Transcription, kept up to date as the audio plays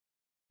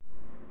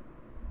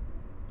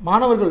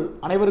மாணவர்கள்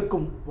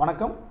அனைவருக்கும்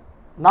வணக்கம்.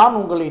 நான்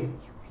உங்களின்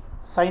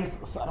சயின்ஸ்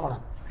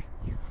சரவணன்.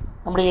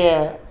 நம்முடைய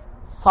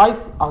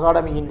சாய்ஸ்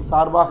அகாடமியின்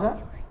சார்பாக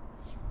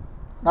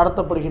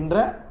நடத்தப்படுகின்ற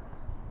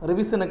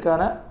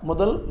ரிவிஷனுக்கான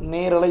முதல்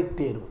நேரலை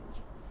தேர்வு.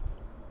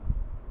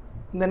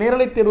 இந்த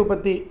நேரலை தேர்வு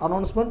பற்றி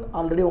அனௌன்ஸ்மெண்ட்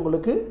ஆல்ரெடி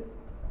உங்களுக்கு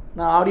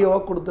நான்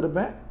ஆடியோவாக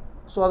கொடுத்துருப்பேன்.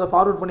 ஸோ அதை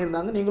ஃபார்வர்ட்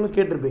பண்ணியிருந்தாங்க, நீங்களும்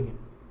கேட்டிருப்பீங்க.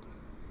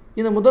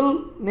 இந்த முதல்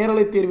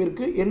நேரலை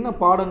தேர்விற்கு என்ன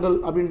பாடங்கள்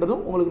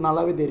அப்படின்றதும் உங்களுக்கு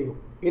நல்லாவே தெரியும்.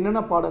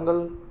 என்னென்ன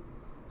பாடங்கள்?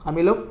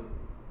 அமிலம்,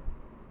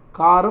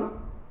 காரம்,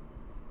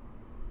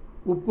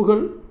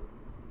 உப்புகள்,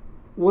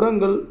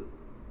 உரங்கள்,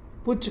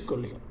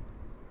 பூச்சிக்கொல்லிகள்,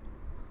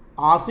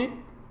 acid,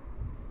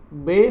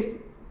 base,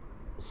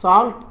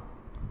 salt,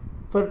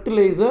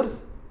 fertilisers,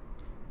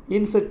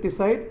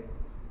 insecticide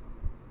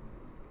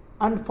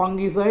and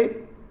fungicide,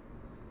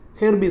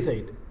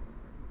 herbicide.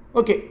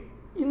 Okay,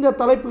 இந்த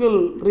தலைப்புகள்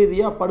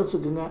ரீதியாக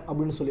படிச்சுக்குங்க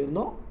அப்படின்னு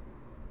சொல்லியிருந்தோம்.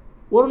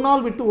 ஒரு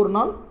நாள் விட்டு ஒரு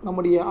நாள்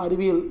நம்முடைய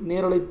அறிவியல்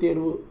நேரலை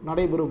தேர்வு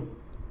நடைபெறும்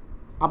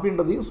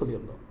அப்படின்றதையும்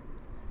சொல்லியிருந்தோம்.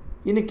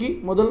 இன்றைக்கி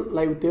முதல்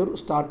லைவ் தேர்வு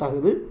ஸ்டார்ட்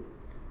ஆகுது.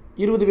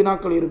 20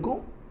 வினாக்கள்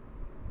இருக்கும்.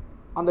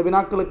 அந்த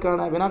வினாக்களை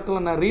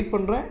நான் ரீட்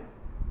பண்ணுறேன்,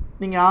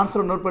 நீங்கள்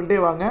ஆன்சரை நோட் பண்ணிட்டே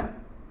வாங்க.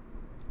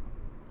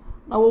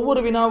 நான்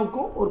ஒவ்வொரு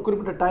வினாவுக்கும் ஒரு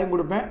குறிப்பிட்ட டைம்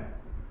கொடுப்பேன்.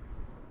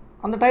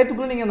 அந்த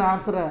டயத்துக்குள்ளே நீங்கள் அந்த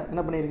ஆன்சரை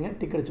என்ன பண்ணிடுங்க,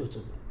 டிக் அடிச்சு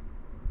வச்சுருங்க.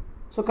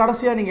 ஸோ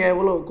கடைசியாக நீங்கள்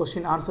எவ்வளோ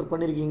கொஸ்டின் ஆன்சர்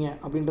பண்ணியிருக்கீங்க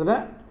அப்படின்றத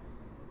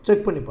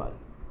செக் பண்ணி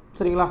பாருங்கள்.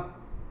 சரிங்களா?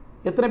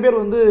 எத்தனை பேர்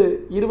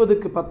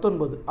 20க்கு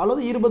 19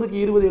 அல்லது 20க்கு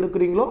 20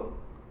 எடுக்கிறீங்களோ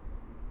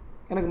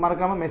எனக்கு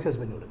மறக்காமல் மெசேஜ்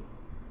பண்ணிவிடுங்க.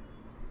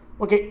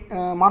 ஓகே,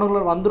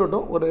 மாணவர்கள்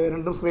வந்துடட்டும். ஒரு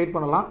 2 நிமிஷம் வெயிட்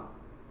பண்ணலாம்.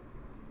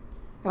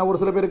 ஏன்னா ஒரு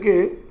சில பேருக்கு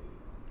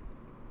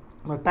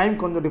டைம்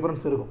கொஞ்சம்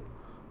டிஃப்ரென்ஸ் இருக்கும்.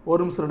 1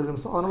 நிமிஷம் 2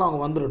 நிமிஷம், அதனால்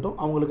அவங்க வந்துடட்டும்.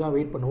 அவங்களுக்காக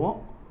வெயிட் பண்ணுவோம்.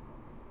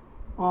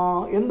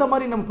 எந்த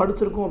மாதிரி நம்ம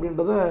படிச்சிருக்கோம்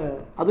அப்படின்றத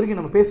அது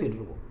வரைக்கும் நம்ம பேசிகிட்டு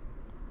இருக்கோம்.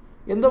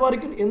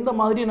 எந்த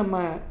மாதிரி நம்ம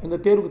இந்த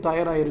தேர்வுக்கு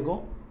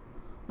தயாராகிருக்கோம்,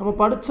 நம்ம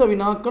படித்த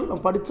வினாக்கள்,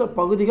 நம்ம படித்த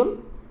பகுதிகள்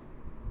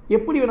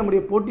எப்படி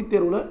நம்முடைய போட்டித்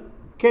தேர்வில்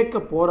கேட்க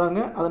போகிறாங்க,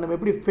 அதை நம்ம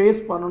எப்படி ஃபேஸ்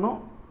பண்ணணும்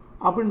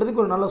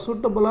அப்படின்றதுக்கு ஒரு நல்ல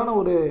சூட்டபுளான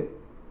ஒரு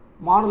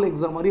மாடல்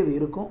எக்ஸாம் மாதிரி இது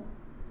இருக்கும்.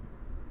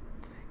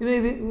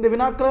 இந்த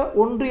வினாக்களை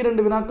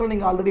 1-2 வினாக்கள்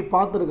நீங்கள் ஆல்ரெடி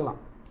பார்த்துருக்கலாம்.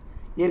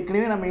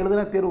 ஏற்கனவே நம்ம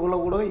எழுதின தேர்வுகளை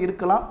கூட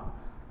இருக்கலாம்.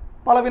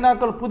 பல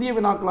வினாக்கள் புதிய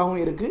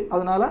வினாக்களாகவும் இருக்குது.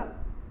 அதனால்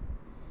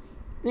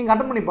நீங்கள்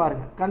அட்டன் பண்ணி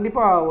பாருங்கள்.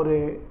 கண்டிப்பாக ஒரு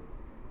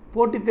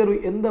போட்டித் தேர்வு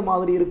எந்த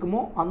மாதிரி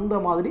இருக்குமோ அந்த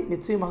மாதிரி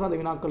நிச்சயமாக அந்த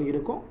வினாக்கள்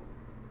இருக்கும்.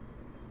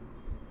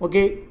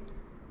 ஓகே,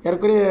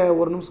 ஏற்கனவே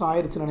 1 நிமிஷம்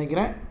ஆயிடுச்சுன்னு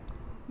நினைக்கிறேன்.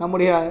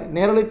 நம்முடைய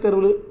நேரலை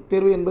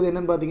தேர்வு என்பது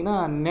என்னென்னு பார்த்தீங்கன்னா,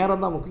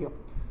 நேரம் தான் முக்கியம்.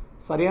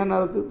 சரியான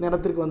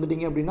நேரத்திற்கு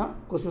வந்துட்டீங்க அப்படின்னா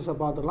கொஸ்டின்ஸை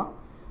பார்த்துக்கலாம்.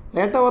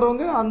 லேட்டாக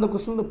வரவங்க அந்த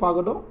கொஸ்டின்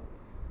பார்க்கட்டும்.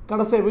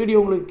 கடைசியாக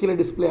வீடியோ உங்களுக்கு கீழே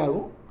டிஸ்பிளே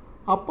ஆகும்,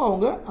 அப்போ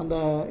அவங்க அந்த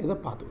இதை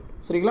பார்த்துக்கணும்.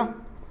 சரிங்களா?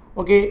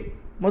 ஓகே,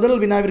 முதல்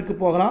வினாவிற்கு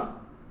போகலாம்.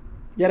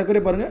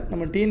 ஏற்கனவே பாருங்கள்,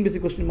 நம்ம டிஎன்பிசி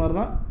கொஸ்டின் மாதிரி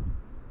தான்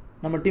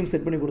நம்ம டீம்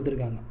செட் பண்ணி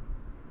கொடுத்துருக்காங்க.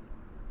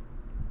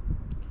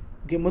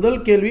 ஓகே,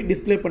 முதல் கேள்வி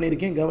டிஸ்பிளே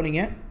பண்ணியிருக்கேன்,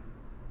 கவனிங்க.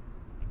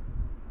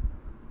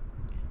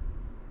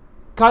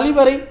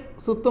 கழிவறை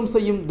சுத்தம்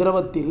செய்யும்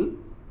திரவத்தில்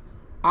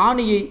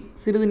ஆணியை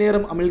சிறிது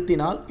நேரம்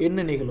அமிழ்த்தினால்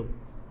என்ன நிகழும்?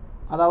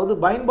 அதாவது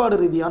பயன்பாடு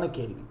ரீதியான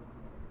கேள்வி.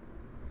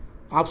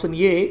 Option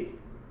A,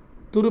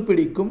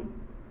 துருப்பிடிக்கும்.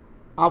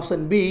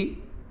 Option B,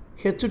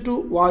 H2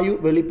 வாயு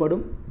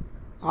வெளிப்படும்.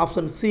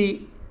 Option C,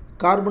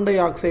 carbon di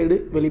oxide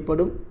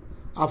வெளிப்படும்.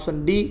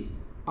 ஆப்ஷன் டி,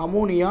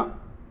 அமோனியா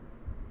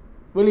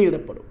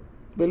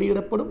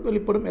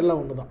வெளிப்படும்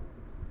எல்லாம் ஒன்று தான்.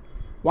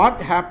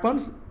 What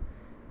happens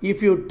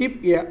if you tip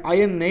a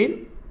iron nail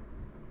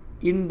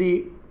in the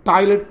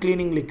toilet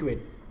cleaning liquid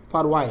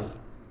for while?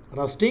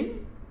 Rusting,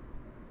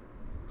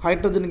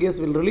 hydrogen gas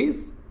will release,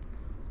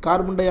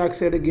 carbon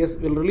dioxide gas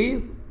will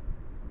release.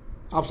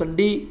 Option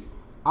D,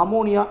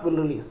 ammonia will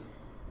release.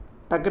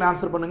 டக்குன்னு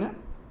answer பண்ணுங்கள்.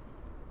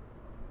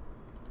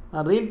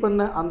 நான் read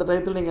பண்ண அந்த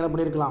டயத்தில் நீங்கள் என்ன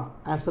பண்ணியிருக்கலாம்,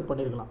 answer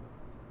பண்ணியிருக்கலாம்.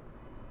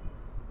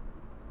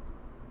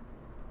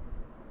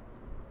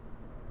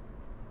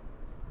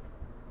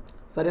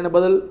 சரியான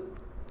பதில்.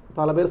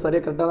 பல பேர்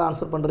சரியாக கரெக்டாக தான்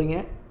ஆன்சர் பண்ணுறீங்க.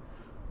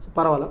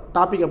 பரவாயில்ல,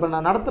 டாபிக் அப்போ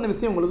நான் நடத்தின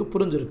விஷயம் உங்களுக்கு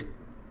புரிஞ்சிருக்கு.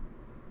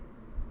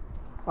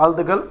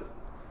 வாழ்த்துக்கள்,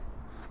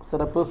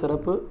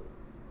 சிறப்பு.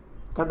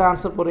 கரெக்டாக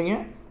ஆன்சர் போடுறீங்க.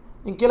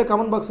 நீங்கள் கீழே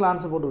கமெண்ட் பாக்ஸில்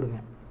ஆன்சர் போட்டு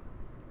விடுங்க.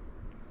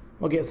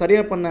 ஓகே,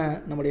 சரியாக பண்ண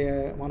நம்முடைய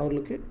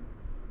மாணவர்களுக்கு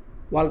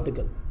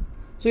வாழ்த்துக்கள்.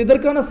 ஸோ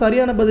இதற்கான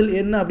சரியான பதில்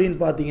என்ன அப்படின்னு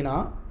பார்த்தீங்கன்னா,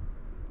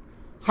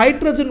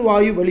 ஹைட்ரஜன்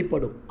வாயு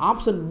வெளிப்படும்.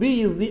 Option B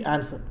is the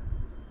answer.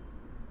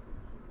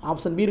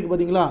 Option B இருக்குது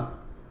பார்த்தீங்களா,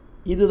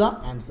 இதுதான்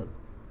ஆன்சர்.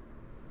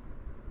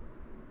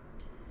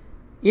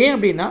 ஏன்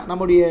அப்படின்னா,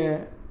 நம்முடைய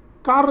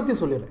காரணத்தை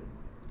சொல்லிடுறேன்.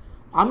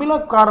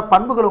 அமிலக்கார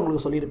பண்புகள்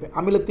உங்களுக்கு சொல்லியிருப்பேன்.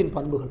 அமிலத்தின்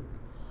பண்புகள்,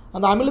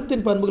 அந்த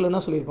அமிலத்தின் பண்புகள்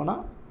என்ன சொல்லியிருப்பேன்னா,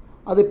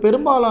 அது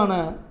பெரும்பாலான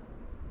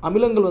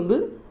அமிலங்கள்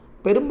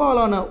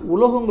பெரும்பாலான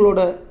உலோகங்களோட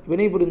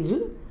வினைபுரிஞ்சு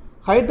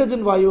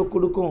ஹைட்ரஜன் வாயுவை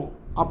கொடுக்கும்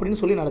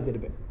அப்படின்னு சொல்லி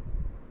நடத்தியிருப்பேன்.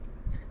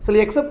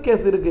 சில எக்ஸப்ட்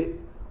கேஸ் இருக்குது.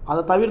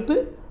 அதை தவிர்த்து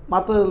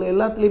மற்ற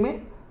எல்லாத்துலேயுமே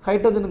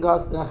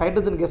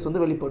ஹைட்ரஜன் கேஸ்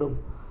வெளிப்படும்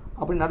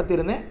அப்படின்னு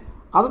நடத்தியிருந்தேன்.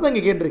 அதை தான்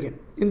இங்கே கேட்டிருக்கேன்.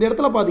 இந்த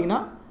இடத்துல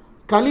பார்த்தீங்கன்னா,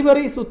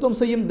 கழிவறை சுத்தம்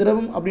செய்யும்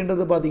திரவம்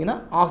அப்படின்றது பார்த்தீங்கன்னா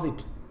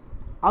ஆசிட்.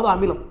 அது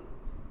அமிலம்.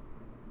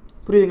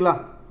 புரியுதுங்களா?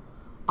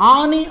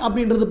 ஆனி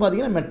அப்படின்றது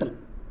பார்த்தீங்கன்னா மெட்டல்.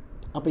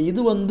 அப்போ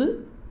இது வந்து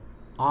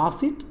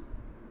ஆசிட்,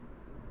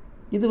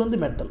 இது வந்து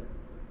மெட்டல்.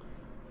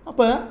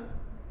 அப்போ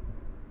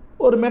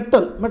ஒரு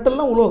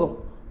மெட்டல்னால்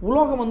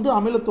உலோகம் வந்து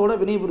அமிலத்தோட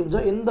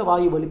வினைபுரிஞ்சால் எந்த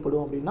வாயு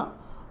வெளிப்படும் அப்படின்னா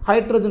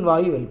ஹைட்ரஜன்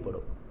வாயு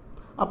வெளிப்படும்.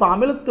 அப்போ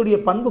அமிலத்துடைய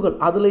பண்புகள்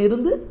அதில்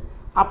இருந்து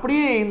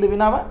அப்படியே இந்த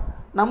வினாவை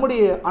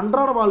நம்முடைய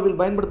அன்றாட வாழ்வில்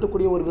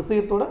பயன்படுத்தக்கூடிய ஒரு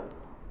விஷயத்தோட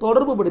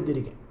தொடர்பு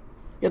படுத்தியிருக்கேன்.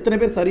 எத்தனை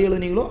பேர் சரி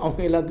எழுதுனீங்களோ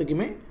அவங்க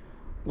எல்லாத்துக்குமே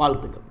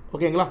வாழ்த்துக்கள்.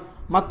 ஓகேங்களா?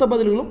 மற்ற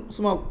பதில்களும்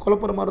சும்மா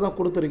குழப்பற மாதிரி தான்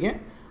கொடுத்துருக்கேன்.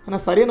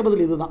 ஆனால் சரியான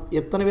பதில் இது தான்.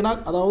 எத்தனை வினா,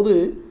 அதாவது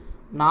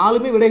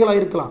 4மே விடைகளாக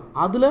இருக்கலாம்,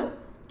 அதில்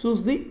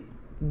choose the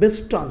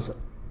best answer.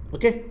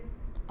 Okay,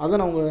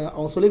 அதுதான் அவங்க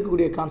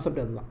சொல்லியிருக்கக்கூடிய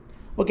கான்செப்ட் அதுதான்.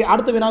 ஓகே,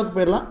 அடுத்த வினாவுக்கு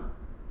போயிடலாம்.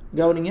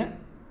 கவனிங்க.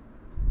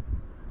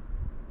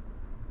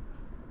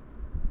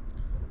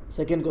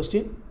 செகண்ட்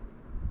கொஸ்டின்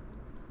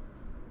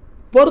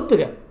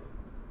பொறுத்துக.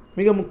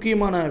 மிக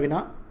முக்கியமான வினா.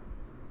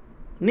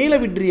 நீல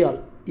விட்ரியால்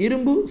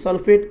இரும்பு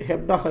சல்ஃபேட்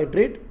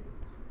ஹெப்டாஹைட்ரேட்,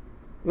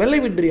 வெள்ளை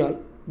vitriol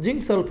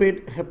zinc sulphate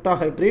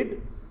heptahydrate,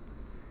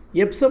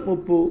 Epsom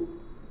உப்பு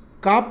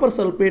காப்பர்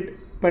சல்ஃபேட்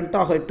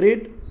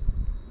பென்டாஹைட்ரேட்,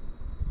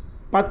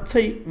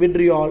 பச்சை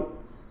vitriol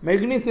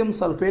magnesium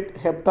sulphate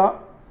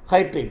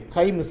heptahydrate.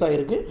 High miss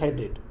ஆகிருக்கு,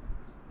 hydrate.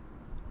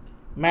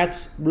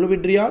 Match blue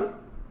vitriol,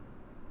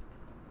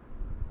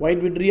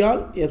 white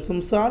vitriol,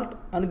 Epsom salt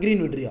and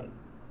green vitriol.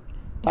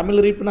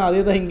 Tamil read பண்ணால்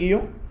அதே தான்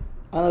இங்கேயும்,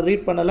 ஆனால்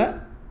ரீட் பண்ணலை.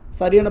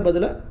 சரியான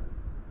பதிலை,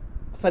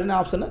 சரியான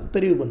ஆப்ஷனை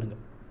தெரிவு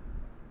பண்ணுங்கள்.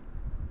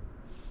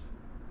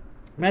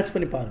 மேட்ச்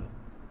பண்ணி பாருங்கள்.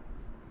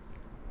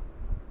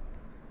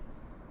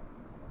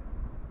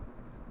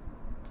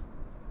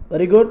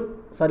 Very good.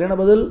 சரியான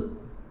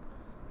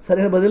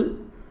பதில்.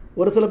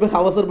 ஒரு சில பேர்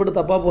அவசரப்பட்டு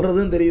தப்பாக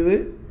போடுறதுன்னு தெரியுது.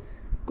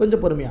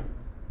 கொஞ்சம் பொறுமையாக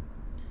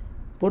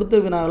பொறுத்து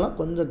வினாவெல்லாம்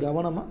கொஞ்சம்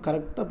கவனமாக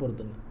கரெக்டாக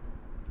பொறுத்துங்க.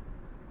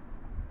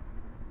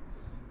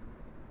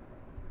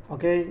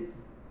 Okay,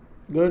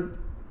 good.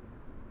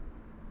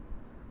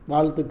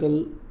 வாழ்த்துக்கள்.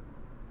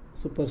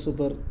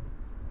 சூப்பர்.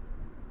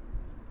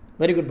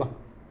 வெரி குட்பா.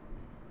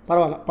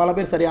 பரவாயில்ல, பல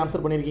பேர் சரியாக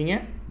ஆன்சர் பண்ணியிருக்கீங்க.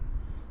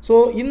 ஸோ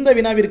இந்த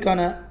வினாவிற்கான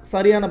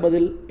சரியான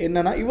பதில்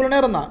என்னென்னா, இவ்வளோ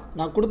நேரம் தான்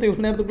நான் கொடுத்த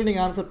இவ்வளோ நேரத்துக்குள்ளே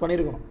நீங்கள் ஆன்சர்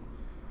பண்ணியிருக்கணும்.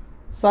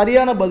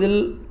 சரியான பதில்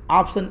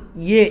ஆப்ஷன்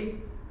ஏ.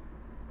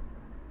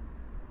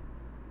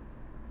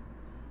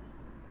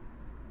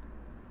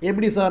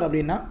 எப்படி சார்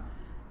அப்படின்னா,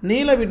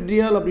 நீல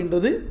விட்ரியால்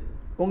அப்படின்றது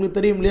உங்களுக்கு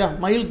தெரியும் இல்லையா,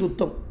 மயில்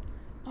துத்தம்.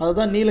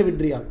 அதுதான் நீல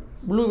விட்ரியால்.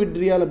 ப்ளூ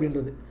விட்ரியால்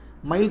அப்படின்றது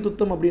மயில்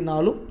துத்தம்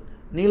அப்படின்னாலும்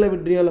நீல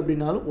விட்ரியால்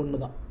அப்படின்னாலும் ஒன்று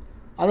தான்.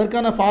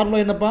 அதற்கான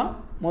ஃபார்முலா என்னப்பா?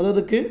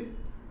 முதலுக்கு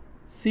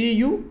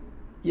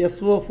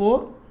CuSO4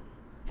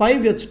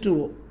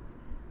 5H2O.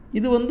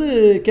 இது வந்து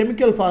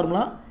கெமிக்கல்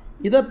ஃபார்முலா.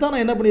 இதைத்தான்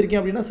நான் என்ன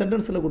பண்ணியிருக்கேன் அப்படின்னா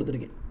சென்டென்ஸில்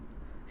கொடுத்துருக்கேன்.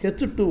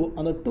 H2O,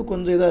 அந்த 2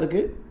 கொஞ்சம் இதாக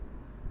இருக்குது,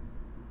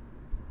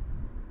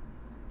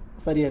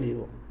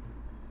 சரியாடிடுவோம்.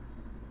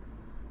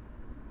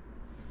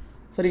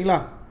 சரிங்களா?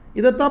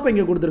 இதைத்தான் இப்போ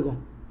இங்கே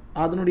கொடுத்துருக்கோம்.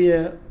 அதனுடைய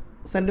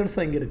சென்டென்ஸ்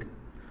தான் இங்கே இருக்குது.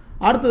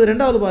 அடுத்தது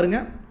ரெண்டாவது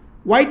பாருங்கள்,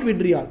 ஒயிட்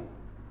விட்ரியால்.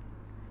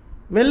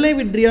 வெள்ளை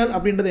விட்ரியால்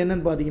அப்படின்றது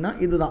என்னென்னு பார்த்தீங்கன்னா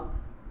இதுதான்.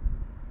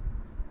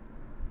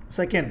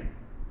 Second,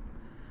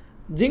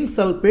 zinc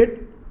sulphate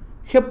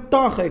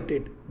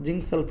heptahydrate.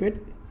 Zinc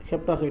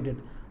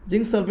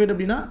sulphate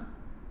அப்படின்னா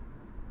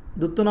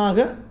துத்தநாக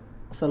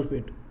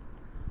சல்ஃபேட்.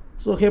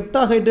 ஸோ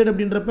ஹெப்டாஹைட்ரேட்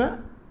அப்படின்றப்ப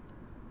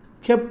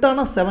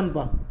ஹெப்டானா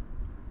 7பா.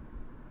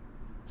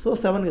 So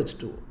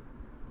 7H2O.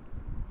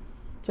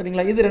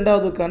 சரிங்களா? இது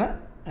ரெண்டாவதுக்கான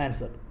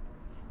ஆன்சர்.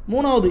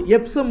 மூணாவது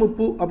எப்சம்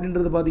உப்பு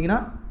அப்படின்றது பார்த்தீங்கன்னா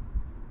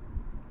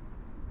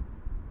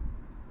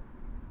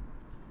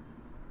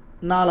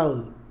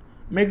நாலாவது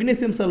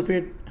மெக்னீசியம்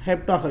சல்ஃபேட்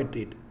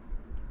ஹெப்டாஹைட்ரேட்.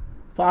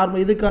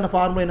 இதுக்கான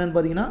ஃபார்முலா என்னென்னு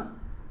பார்த்தீங்கன்னா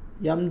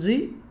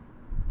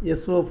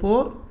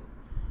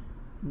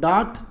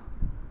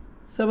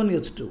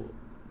MgSO4.7H2O.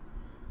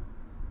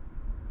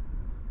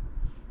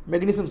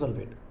 மெக்னீசியம்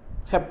சல்ஃபேட்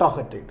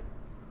ஹெப்டாஹைட்ரேட்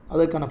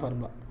அதுக்கான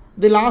formula.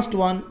 The last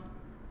one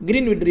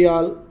green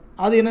vitriol.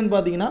 அது என்னென்னு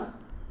பார்த்தீங்கன்னா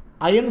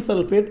iron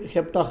sulphate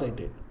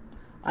heptahydrate.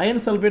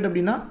 Iron sulphate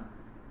அப்படின்னா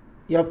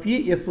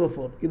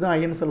FeSO4. இதுதான்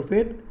அயன்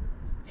சல்ஃபேட்.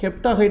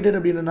 ஹெப்டாஹைட்ரேட்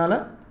அப்படின்றனால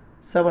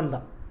 7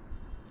 தான்.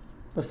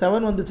 இப்போ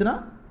 7 வந்துச்சுன்னா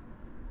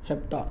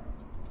ஹெப்டா,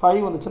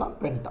 5 வந்துச்சுன்னா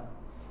பென்டா.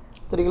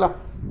 சரிங்களா?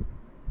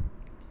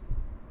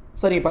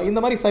 சரிப்பா. இந்த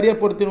மாதிரி சரியாக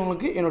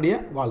பொறுத்தினவங்களுக்கு என்னுடைய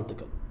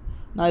வாழ்த்துக்கள்.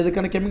 நான்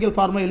இதுக்கான கெமிக்கல்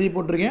ஃபார்முலா எழுதி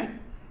போட்டிருக்கேன்.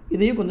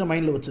 இதையும் கொஞ்சம்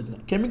மைண்டில் வச்சுக்கோங்க.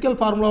 கெமிக்கல்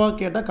ஃபார்முலாவாக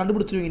கேட்டால்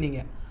கண்டுபிடிச்சிருவீங்க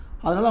நீங்கள்.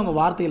 அதனால் அவங்க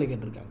வார்த்தைகளை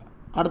கேட்டிருக்காங்க.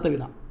 அடுத்த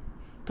வினா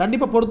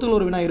கண்டிப்பாக பொறுத்துகள்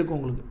ஒரு வினா இருக்கும்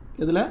உங்களுக்கு.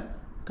 இதில்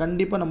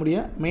கண்டிப்பாக நம்முடைய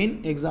மெயின்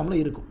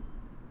எக்ஸாமில் இருக்கும்.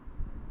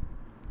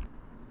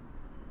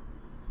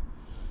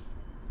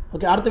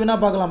 ஓகே, அடுத்த வினா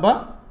பார்க்கலாம்ப்பா.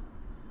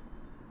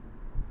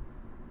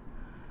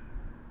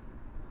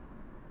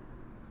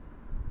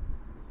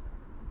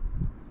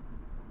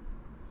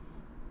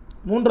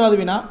 மூன்றாவது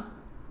வினா,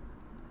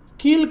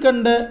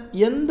 கீழ்கண்ட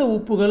எந்த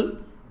உப்புகள்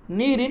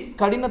நீரின்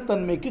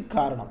கடினத்தன்மைக்கு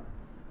காரணம்?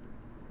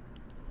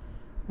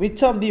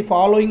 Which of the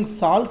following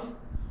salts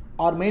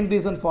are main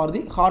reason for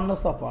the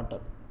hardness of water?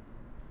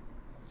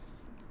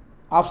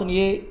 Option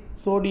A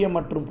sodium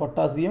மற்றும்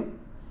பொட்டாசியம்,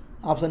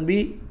 ஆப்ஷன் பி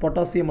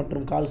பொட்டாசியம்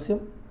மற்றும்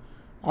கால்சியம்,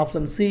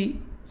 ஆப்ஷன் சி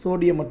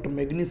சோடியம் மற்றும்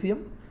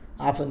மெக்னீசியம்,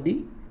 ஆப்ஷன் டி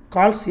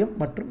கால்சியம்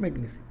மற்றும்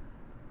மெக்னீசியம்.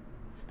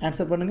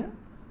 ஆன்சர் பண்ணுங்கள்.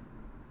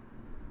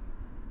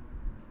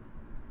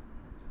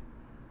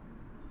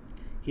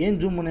 ஏன்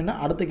ஜூம் பண்ணினா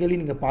அடுத்த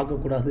கேள்வி நீங்கள்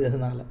பார்க்கக்கூடாது,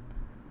 அதனால்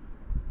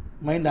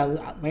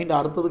மைண்ட்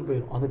அடுத்ததுக்கு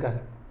போயிடும், அதுக்காக.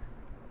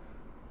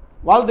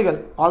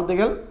 வாழ்த்துக்கள்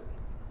வாழ்த்துக்கள்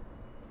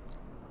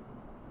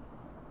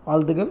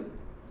வாழ்த்துக்கள்.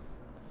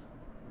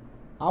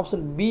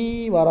 ஆப்ஷன் பி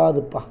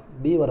வராதுப்பா,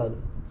 பி வராது.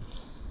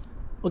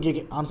 ஓகே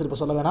ஆன்சர் இப்போ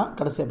சொல்ல வேணாம்,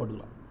 கடைசியாக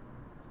போட்டுக்கலாம்.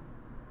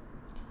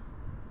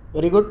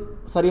 வெரி குட்,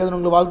 சரியாக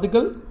உங்களுக்கு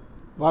வாழ்த்துக்கள்,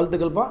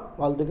 வாழ்த்துக்கள்ப்பா,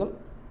 வாழ்த்துக்கள்.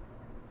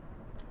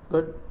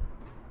 Good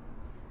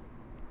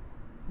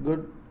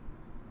good.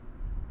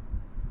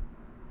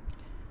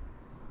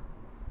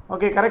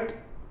 ஓகே கரெக்ட்,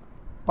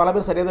 பல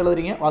பேர் சரியாக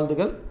எழுதுறீங்க,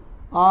 வாழ்த்துக்கள்.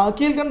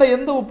 கீழ்கண்ட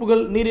எந்த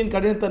உப்புகள் நீரின்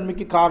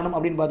கடினத்தன்மைக்கு காரணம்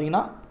அப்படின்னு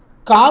பார்த்தீங்கன்னா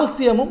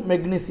கால்சியமும்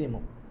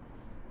மெக்னீசியமும்.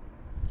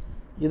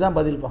 இதுதான்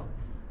பதில்ப்பா,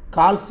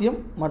 கால்சியம்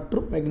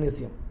மற்றும்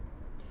மெக்னீசியம்.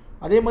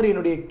 அதே மாதிரி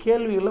என்னுடைய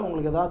கேள்விகளில்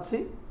உங்களுக்கு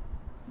ஏதாச்சும்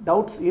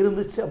டவுட்ஸ்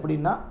இருந்துச்சு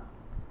அப்படின்னா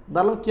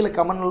இருந்தாலும் கீழே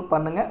கமெண்ட்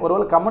பண்ணுங்கள்.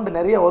 ஒருவேளை கமெண்ட்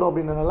நிறைய வரும்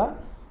அப்படின்றனால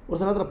ஒரு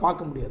சில நேரத்தில்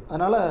பார்க்க முடியாது.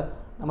 அதனால்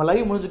நம்ம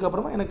லைவ்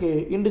முடிஞ்சதுக்கப்புறமா எனக்கு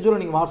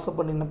இண்டிவிஜுவலாக நீங்கள் வாட்ஸ்அப்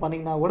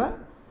பண்ணிங்கன்னா கூட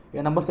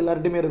என் நம்பர்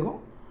எல்லார்ட்டையுமே இருக்கும்.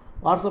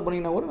 வாட்ஸ்அப்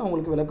பண்ணிங்கன்னா கூட நான்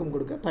உங்களுக்கு விளக்கம்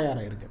கொடுக்க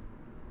தயாராக இருக்கேன்.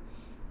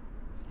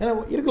 ஏன்னா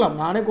இருக்கலாம்,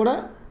 நானே கூட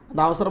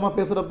அந்த அவசரமாக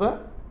பேசுகிறப்ப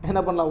என்ன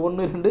பண்ணலாம்,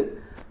 1 2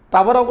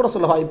 தவறாக கூட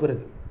சொல்ல வாய்ப்பு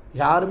இருக்குது.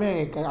 யாருமே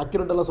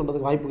அக்யூரேட்டெல்லாம்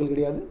சொல்கிறதுக்கு வாய்ப்புகள்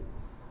கிடையாது.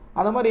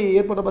 அந்த மாதிரி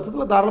ஏற்பட்ட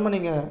பட்சத்தில் தாராளமாக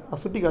நீங்கள்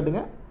சுட்டி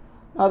காட்டுங்க,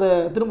 அதை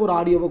திரும்ப ஒரு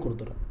ஆடியோவாக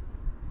கொடுத்துட்றேன்.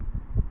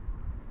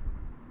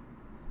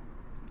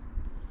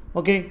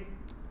 ஓகே,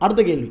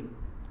 அடுத்த கேள்வி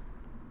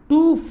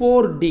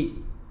 24D.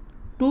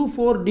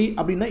 24D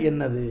அப்படின்னா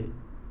என்னது?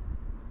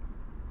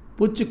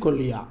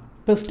 பூச்சிக்கொல்லியா,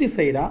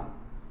 பெஸ்டிசைடா,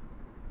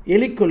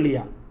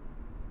 எலிக்கொல்லியா?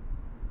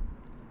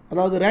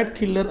 அதாவது ரேட்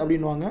கில்லர்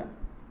அப்படின்வாங்க,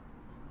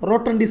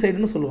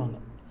 ரோட்டன்டிசைடுன்னு சொல்லுவாங்க.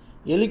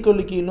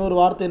 எலிக்கொல்லிக்கு இன்னொரு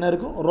வார்த்தை என்ன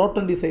இருக்கும்,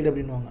 ரோட்டன்டிசைடு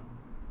அப்படின்வாங்க.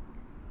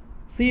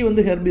 சி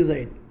வந்து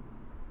ஹெர்பிசைடு,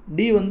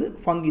 டி வந்து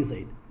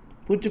ஃபங்கிசைடு.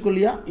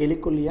 பூச்சிக்கொல்லியா,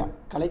 எலிக்கொல்லியா,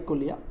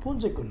 களைக்கொல்லியா,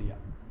 பூஞ்சைக்கொல்லியா?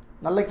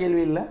 நல்ல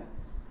கேள்வி இல்லை.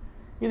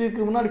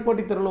 இதுக்கு முன்னாடி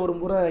போட்டித் தேர்வில் ஒரு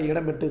முறை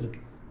இடம்பெற்று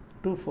இருக்குது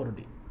 24D.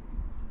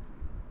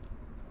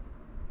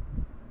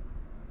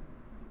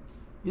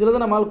 இதில்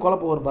தான் நம்மளால்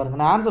குழப்பம் வரும் பாருங்கள்.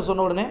 நான் ஆன்சர்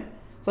சொன்ன உடனே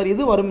சார்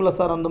இது வரும்ல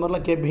சார் அந்த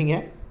மாதிரிலாம் கேட்பீங்க.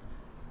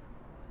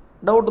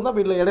 டவுட்டு தான்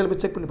வீட்டில் இடையில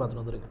போய் செக் பண்ணி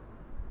பார்த்துட்டு வந்துடுங்க.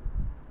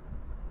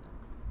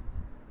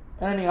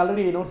 ஏன்னா நீங்கள்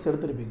ஆல்ரெடி நோட்ஸ்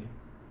எடுத்துருப்பீங்க.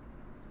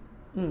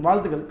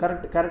 வாழ்த்துக்கள்,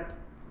 கரெக்ட் கரெக்ட்,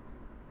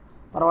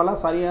 பரவாயில்ல,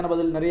 சரியான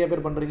பதில் நிறைய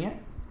பேர் பண்ணுறீங்க.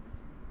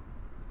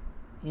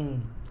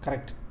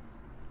 கரெக்ட்.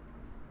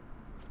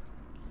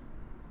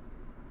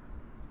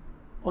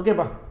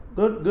 ஓகேப்பா,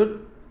 குட் குட்.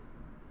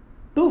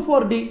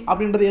 24D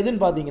அப்படின்றது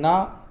எதுன்னு பார்த்தீங்கன்னா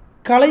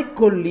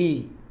களைக்கொல்லி,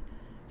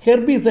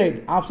 ஹெர்பிசைட்.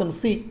 Option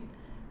C.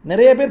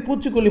 நிறைய பேர்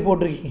பூச்சிக்கொல்லி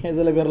போட்டிருக்கீங்க,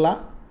 சில பேர்லாம்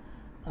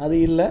அது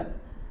இல்லை.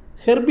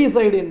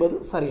 ஹெர்பிசைடு என்பது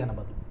சரியான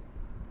பதில்,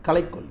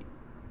 களைக்கொல்லி.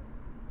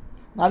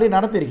 நாளே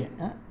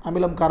நடத்தியிருக்கேன்,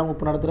 அமிலம் காரம்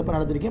உப்பு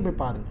நடத்தியிருக்கேன்,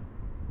 போய் பாருங்கள்.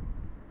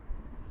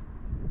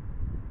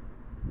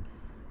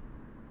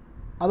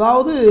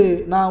 அதாவது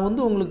நான்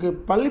வந்து உங்களுக்கு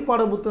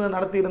பள்ளிப்பாட புத்தகம்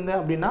நடத்தியிருந்தேன்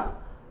அப்படின்னா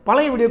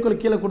பழைய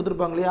வீடியோக்கள் கீழே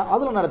கொடுத்துருப்பாங்க இல்லையா,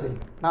 அதில்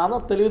நடத்தியிருக்கேன். நான்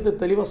தான்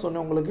தெளிவாக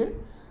சொன்னேன் உங்களுக்கு.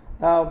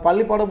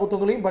 பள்ளிப்பாட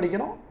புத்தகங்களையும்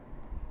படிக்கணும்,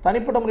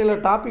 தனிப்பட்ட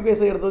முறையில் டாபிக்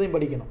வைஸை எடுத்ததையும்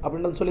படிக்கணும்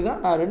அப்படின்றது சொல்லி தான்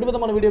நான் 2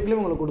 விதமான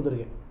வீடியோக்களையும் உங்களுக்கு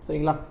கொடுத்துருக்கேன்.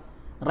 சரிங்களா?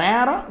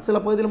 ரேராக சில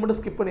பகுதியில் மட்டும்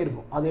ஸ்கிப்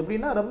பண்ணியிருப்போம். அது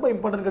எப்படின்னா ரொம்ப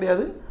இம்பார்ட்டன்ட்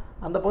கிடையாது.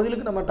 அந்த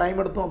பகுதிகளுக்கு நம்ம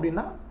டைம் எடுத்தோம்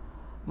அப்படின்னா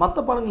மற்ற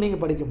பாடங்கள்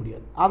நீங்கள் படிக்க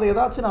முடியாது. அதை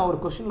ஏதாச்சும் நான் ஒரு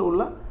கொஸ்டினில்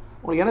உள்ள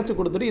உங்களுக்கு இணைச்சி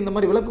கொடுத்துட்டு இந்த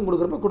மாதிரி விளக்கம்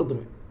கொடுக்குறப்ப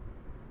கொடுத்துருவேன்.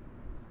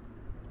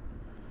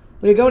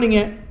 ஓகே,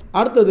 கவனிங்க.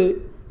 அடுத்தது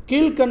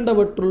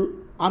கீழ்கண்டவற்றுள்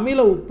அமில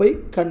உப்பை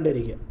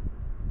கண்டறிக.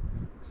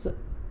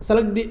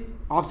 Select the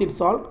acid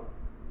salt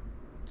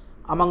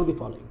among the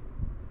following.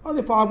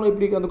 அது ஃபார்முலா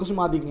இப்படி அந்த question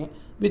மாற்றிக்கங்க.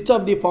 Which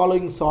of the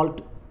following salt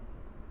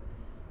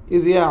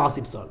is a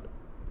acid salt?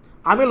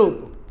 அமில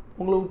உப்பு.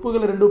 உங்களுக்கு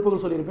உப்புகள் 2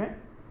 உப்புகள் சொல்லியிருப்பேன்.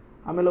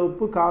 அமில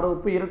உப்பு, கார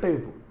உப்பு, இரட்டை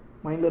உப்பு.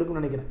 மைண்டில்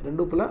இருக்குன்னு நினைக்கிறேன்.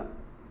 2 உப்பில்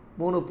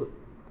 3 உப்பு.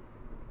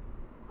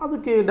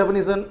 அதுக்கு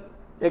டெஃபினிஷன்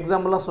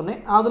எக்ஸாம்பிள்லாம் சொன்னேன்,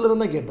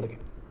 அதிலிருந்து தான்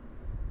கேட்டிருக்கேன்.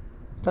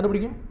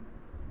 கண்டுபிடிங்க.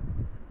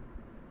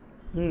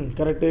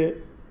 கரெக்டு,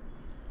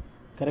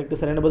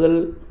 சரியான பதில்.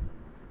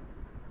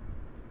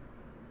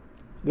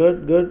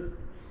 Good good.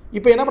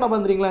 இப்போ என்ன பண்ண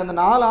பண்ணுறீங்களா, இந்த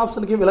 4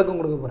 ஆப்ஷனுக்கும் விளக்கம்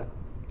கொடுக்க போகிறேன்.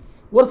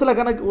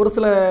 ஒரு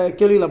சில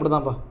கேள்விகள் அப்படி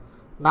தான்ப்பா,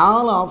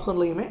 4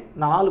 ஆப்ஷன்லையுமே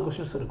 4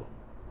 கொஷின்ஸ் இருக்கும்.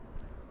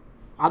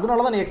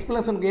 அதனால தான் நான்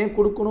எக்ஸ்பிளேஷனுக்கு ஏன்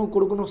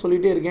கொடுக்கணும்னு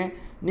சொல்லிகிட்டே இருக்கேன்,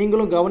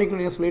 நீங்களும்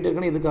கவனிக்கணும் நீங்கள் சொல்லிகிட்டே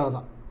இருக்கணும். இதுக்காக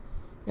தான்.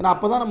 ஏன்னா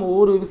அப்போ தான் நம்ம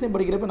ஒரு விஷயம்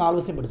படிக்கிறப்ப 4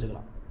 விஷயம்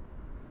படிச்சுக்கலாம்.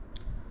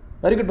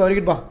 வெரி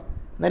குட்பா.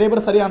 நிறைய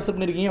பேர் சரியாக ஆன்சர்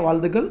பண்ணியிருக்கீங்க,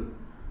 வாழ்த்துக்கள்.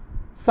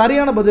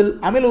 சரியான பதில்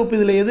அமில உப்பு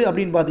இதில் எது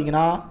அப்படின்னு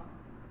பார்த்தீங்கன்னா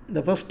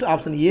இந்த ஃபர்ஸ்ட்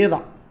ஆப்ஷன் ஏ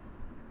தான்,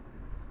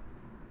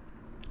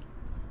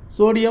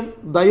 சோடியம்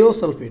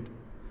தயோசல்ஃபேட்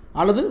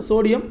அல்லது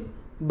சோடியம்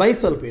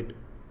பைசல்ஃபேட்.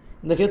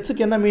 இந்த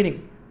ஹெச்சுக்கு என்ன மீனிங்?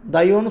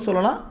 தயோன்னு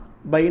சொல்லலாம்,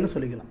 பைன்னு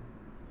சொல்லிக்கலாம்.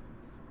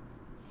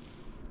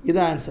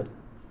 இதுதான் ஆன்சர்.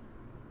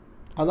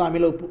 அதுதான்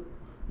அமில உப்பு.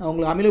 நான்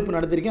உங்களுக்கு அமில உப்பு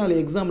நடத்திருக்கேன்,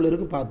 அதில் எக்ஸாம்பிள்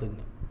இருக்குது,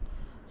 பார்த்துங்க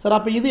சார்.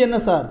 அப்போ இது என்ன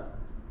சார்?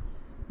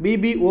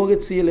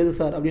 BbOHCl எது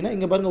சார் அப்படின்னா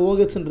இங்கே பாருங்கள்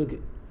OHன்னு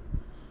இருக்குது.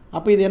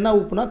 அப்போ இது என்ன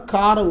உப்புனா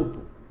கார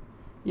உப்பு.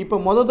 இப்போ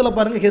முதல்ல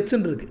பாருங்கள்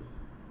ஹெச்ன்னு இருக்குது.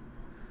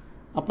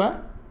 அப்போ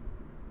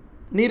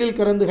நீரில்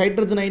கரைந்து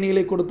ஹைட்ரஜன்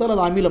அயனிகளை கொடுத்தால்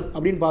அது அமிலம்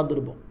அப்படின்னு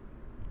பார்த்துருப்போம்.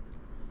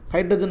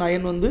 ஹைட்ரஜன்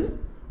அயன் வந்து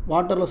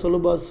வாட்டரில்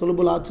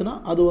சொலுபல் ஆச்சுன்னா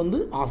அது வந்து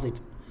ஆசிட்.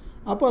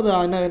 அப்போ அது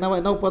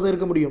என்ன உப்பாக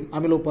இருக்க முடியும்?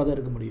 அமில உப்பாக தான்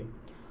இருக்க முடியும்.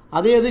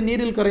 அதே இது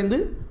நீரில் கரைந்து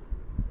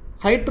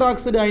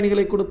ஹைட்ராக்சைடு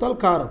அயனிகளை கொடுத்தால்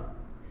காரம்.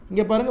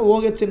 இங்கே பாருங்கள்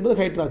OH என்பது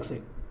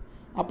ஹைட்ராக்சைடு.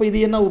 அப்போ இது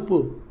என்ன உப்பு?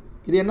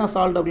 இது என்ன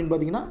சால்ட் அப்படின்னு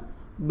பார்த்தீங்கன்னா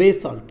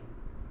பேஸ் சால்ட்.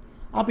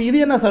 அப்போ இது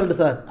என்ன சால்ட்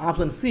சார்?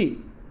 Option C.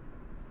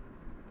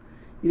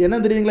 இது என்ன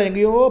தெரியுதுங்களா?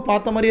 எங்கேயோ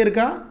பார்த்த மாதிரியே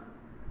இருக்கா?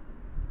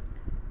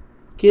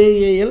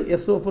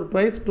 KAlSO4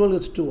 twice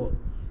 12H2O.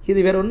 இது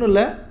வேறு ஒன்றும்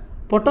இல்லை,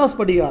 பொட்டாஸ்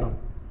படிகாரம்,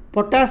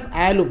 பொட்டாஸ்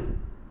ஆலும்.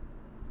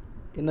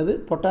 என்னது?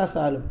 பொட்டாஸ்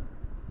ஆலும்.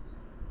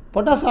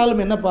 பொட்டாஸ்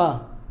ஆலும் என்னப்பா?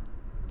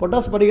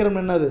 பொட்டாஸ் படிகாரம்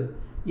என்னது?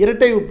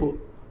 இரட்டை உப்பு.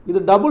 இது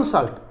டபுள்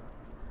சால்ட்.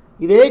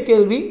 இதே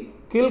கேள்வி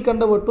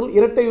கீழ்கண்டவற்றுள்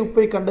இரட்டை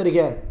உப்பை கண்டறிக,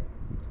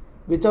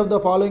 which of the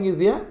following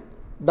is A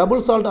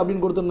double salt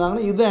அப்படின்னு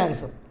கொடுத்துருந்தாங்கன்னா இதுதான்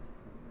ஆன்சர்.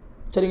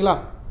 சரிங்களா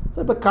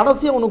சார்? இப்போ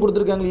கடைசியாக ஒன்று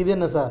கொடுத்துருக்காங்க, இது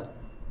என்ன சார்?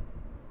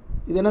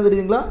 இது என்ன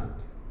தெரியுங்களா?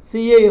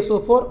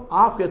 CaSO4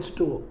 of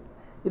H2O.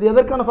 இது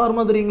எதற்கான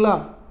ஃபார்முலா தெரியுங்களா?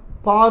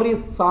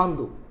 Paris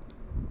Sandhu,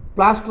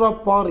 plaster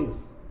of Paris.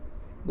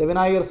 இந்த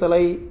விநாயகர்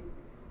சிலை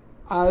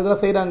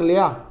இதெல்லாம் செய்கிறாங்க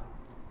இல்லையா?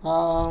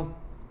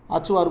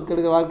 அச்சு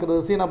வார்க்கிறது,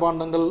 சீன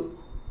பாண்டங்கள்,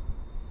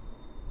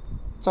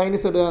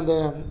 சைனீஸ் அந்த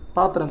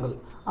பாத்திரங்கள்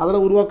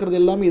அதெல்லாம் உருவாக்குறது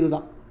எல்லாமே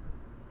இதுதான்.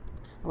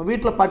 நம்ம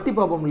வீட்டில் பட்டி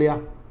பார்ப்போம் இல்லையா?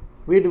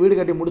 வீடு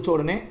கட்டி முடித்த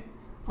உடனே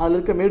அதில்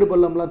இருக்க மேடு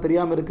பள்ளம்லாம்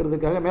தெரியாமல்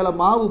இருக்கிறதுக்காக மேலே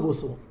மாவு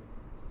பூசுவோம்.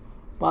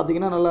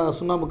 பார்த்திங்கன்னா நல்லா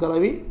சுண்ணாம்பு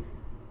கலவி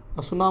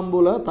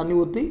சுண்ணாம்புல தண்ணி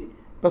ஊற்றி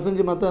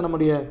பிசைஞ்சு மற்ற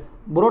நம்முடைய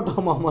புரோட்டா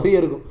மாவு மாதிரியே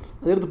இருக்கும்,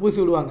 அதை எடுத்து பூசி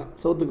விடுவாங்க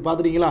சவுத்துக்கு.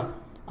 பார்த்துருக்கீங்களா?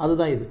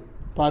 அதுதான் இது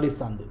பாரிஸ்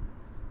சாந்து.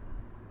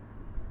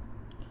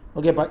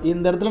 ஓகேப்பா,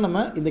 இந்த இடத்துல நம்ம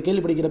இந்த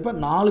கேள்வி படிக்கிறப்ப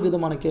 4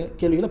 விதமான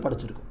கேள்விகளை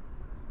படிச்சிருக்கோம்.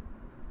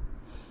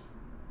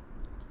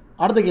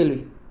 அடுத்த கேள்வி,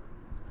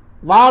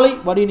 வாழை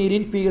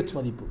வடிநீரின் pH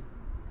மதிப்பு.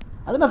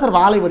 அது என்ன சார்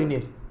வாழை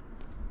வடிநீர்?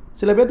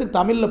 சில பேர்த்துக்கு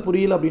தமிழில்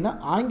புரியல அப்படின்னா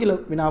ஆங்கில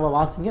வினாவை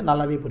வாசிங்க,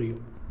 நல்லாவே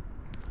புரியும்.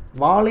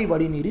 வாழை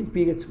வடிநீரின்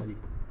pH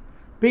மதிப்பு,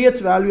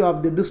 pH value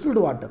of the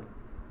distilled water.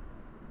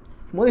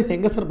 போது இது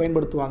எங்கே சார்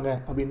பயன்படுத்துவாங்க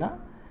அப்படின்னா,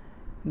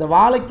 இந்த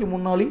வாழைக்கு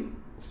முன்னாடி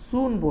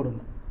சூன்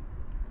போடுங்க,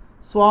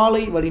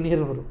 சுவாலை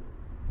வடிநீர் வரும்.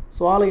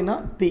 சுவாலைனா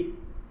தீ.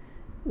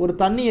 ஒரு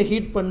தண்ணியை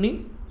ஹீட் பண்ணி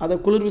அதை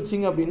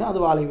குளிர்விச்சிங்க அப்படின்னா அது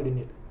வாழை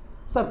வடிநீர்.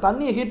 சார்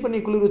தண்ணியை ஹீட் பண்ணி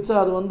குளிர்விச்சா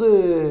அது வந்து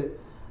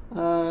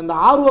இந்த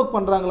ஆர்வொர்க்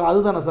பண்ணுறாங்களா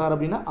அதுதானே சார்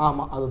அப்படின்னா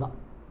ஆமாம்,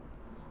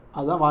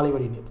 அதுதான் வாழை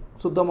வடிநீர்.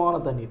 சுத்தமான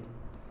தண்ணீர்.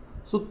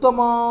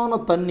 சுத்தமான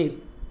தண்ணீர்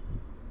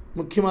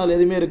முக்கியமாக அதில்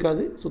எதுவுமே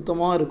இருக்காது,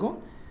 சுத்தமாக இருக்கும்.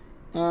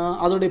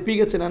 அதோடைய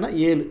pH என்னென்னா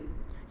 7,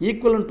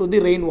 equivalent to the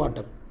rain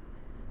water.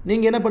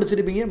 நீங்கள் என்ன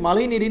படிச்சிருப்பீங்க?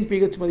 மழை நீரின்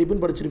pH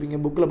மதிப்புன்னு படிச்சிருப்பீங்க,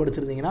 புக்கில்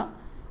படிச்சிருந்தீங்கன்னா.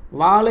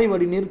 வாழை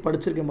வடிநீர்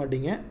படிச்சிருக்க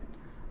மாட்டீங்க.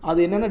 அது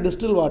என்னென்னா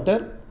டிஸ்டில்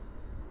வாட்டர்.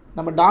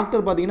 நம்ம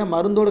டாக்டர் பார்த்திங்கன்னா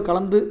மருந்தோடு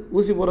கலந்து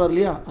ஊசி போடுறார்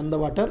இல்லையா, அந்த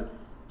வாட்டர்.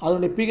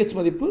 அதனுடைய pH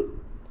மதிப்பு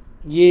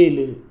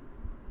 7.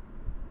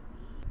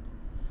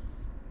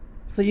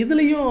 ஸோ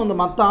இதுலேயும் அந்த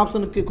மற்ற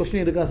ஆப்ஷனுக்கு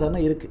கொஸ்டின் இருக்கா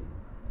சார்னா இருக்குது.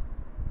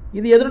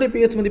 இது எதனுடைய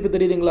pH மதிப்பு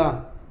தெரியுதுங்களா?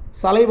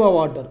 சலைவா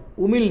வாட்டர்,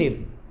 உமிழ்நீர்,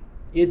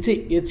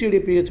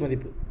 எச்சியுடைய pH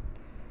மதிப்பு.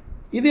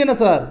 இது என்ன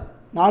சார்?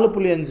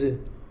 4.5.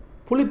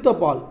 புளித்த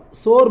பால்,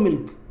 சோர்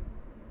மில்க்,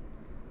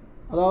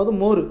 அதாவது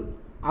மோர்,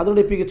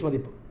 அதனுடைய pH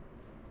மதிப்பு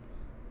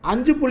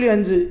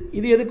 5.5.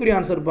 இது எதுக்குரிய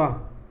ஆன்சர்ப்பா?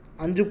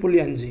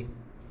 5.5.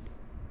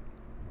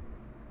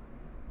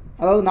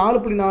 அதாவது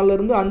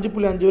 4.4லேருந்து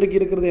 5.5 வரைக்கும்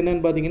இருக்கிறது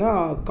என்னென்னு பார்த்தீங்கன்னா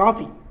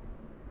காஃபி,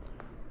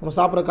 நம்ம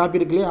சாப்பிட்ற காஃபி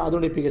இருக்கு இல்லையா,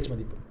 அதனுடைய pH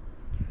மதிப்பு.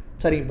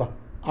 சரிங்கப்பா,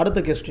 அடுத்த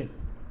கொஸ்டின்.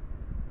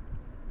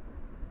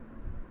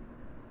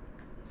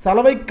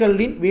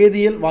 சலவைக்கல்லின்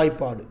வேதியியல்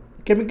வாய்ப்பாடு,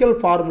 chemical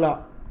formula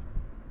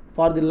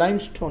for the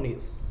limestone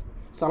is.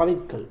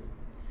 சலவைக்கல்.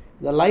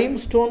 இந்த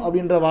லைம்ஸ்டோன்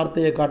அப்படின்ற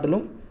வார்த்தையை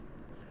காட்டிலும்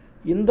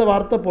இந்த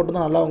வார்த்தை போட்டு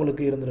தான் நல்லா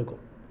உங்களுக்கு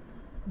இருந்திருக்கும்.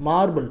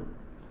 மார்பிள்.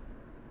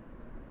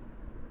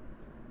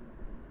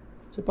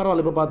 சரி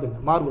பரவாயில்ல, இப்போ பார்த்துங்க.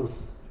 மார்பிள்ஸ்.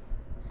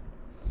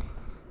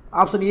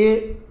 ஆப்ஷன் ஏ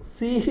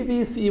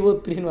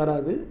CbCO3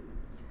 வராது,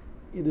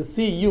 இது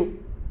Cu.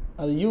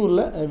 அது U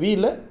இல்லை, V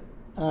இல்லை,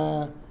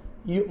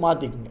 U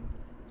மாற்றிக்குங்க.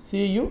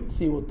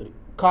 CuCO3.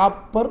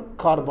 Copper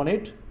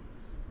carbonate.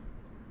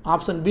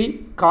 Option B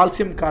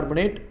calcium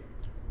carbonate.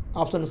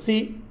 Option C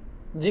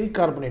zinc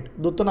carbonate,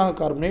 துத்தநாக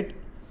carbonate.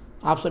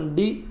 Option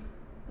D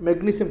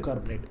magnesium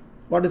carbonate.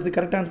 What is the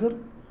correct answer?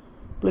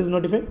 Please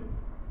notify.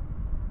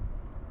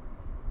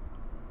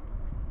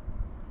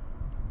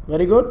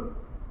 Very good,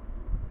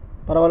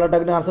 பரவாயில்ல,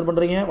 டக்குனு answer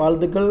பண்ணுறீங்க.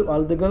 வாழ்த்துக்கள்,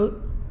 வாழ்த்துக்கள்.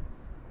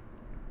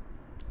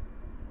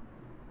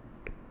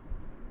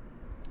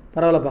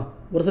 பரவாயில்லப்பா,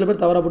 ஒரு சில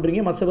பேர் தவறாக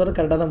போட்டிருக்கீங்க, மற்ற பேர்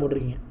கரெக்டாக தான்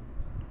போட்டிருக்கீங்க,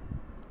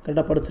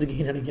 கரெக்டாக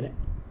படிச்சிருக்கீங்கன்னு நினைக்கிறேன்.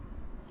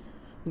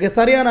 இங்கே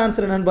சரியான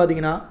ஆன்சர் என்னென்னு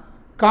பார்த்தீங்கன்னா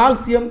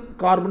கால்சியம்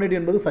கார்பனேட்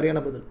என்பது சரியான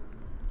பதில்.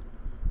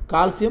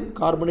 கால்சியம்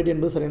கார்பனேட்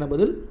என்பது சரியான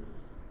பதில்.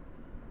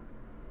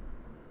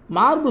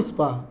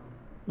 மார்பிள்ஸ்ப்பா,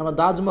 நம்ம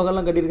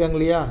தாஜ்மஹால்லாம் கட்டியிருக்காங்க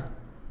இல்லையா,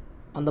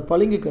 அந்த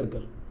பளிங்கு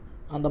கற்கள்,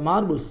 அந்த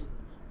மார்பிள்ஸ்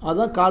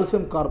அதுதான்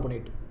கால்சியம்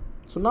கார்பனேட்.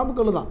 சுண்ணாம்பு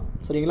கல் தான்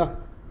சரிங்களா.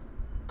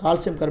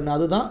 கால்சியம் கார்பனேட்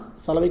அதுதான்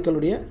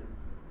சலவைக்கல்லுடைய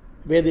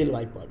வேதியியல்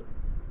வாய்ப்பாடு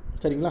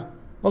சரிங்களா.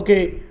 ஓகே,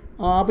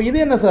 அப்போ இது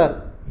என்ன சார்?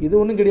 இது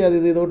ஒன்றும் கிடையாது,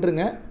 இதை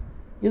விட்டுருங்க.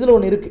 இதில்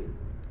ஒன்று இருக்குது,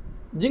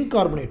 ஜிங்க்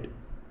கார்பனேட்.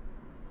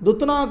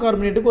 துத்தனா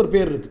கார்பனேட்டுக்கு ஒரு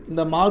பேர் இருக்குது,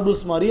 இந்த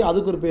மார்பிள்ஸ் மாதிரி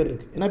அதுக்கு ஒரு பேர்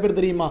இருக்குது. என்ன பேர்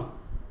தெரியுமா?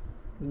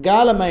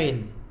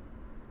 கேலமைன்.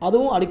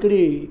 அதுவும் அடிக்கடி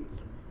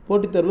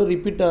போட்டித் தேர்வில்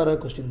ரிப்பீட் ஆகிற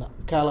கொஸ்டின் தான்,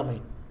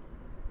 கேலமைன்.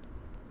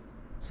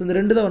 ஸோ இந்த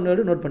ரெண்டு தான்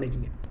ஒன்று நோட்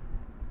பண்ணிக்கோங்க.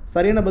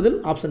 சரியான பதில்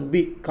ஆப்ஷன்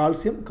பி,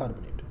 கால்சியம்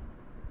கார்பனேட்.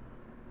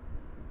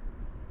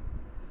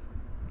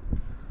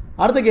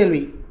 அடுத்த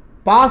கேள்வி,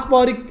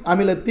 பாஸ்பாரிக்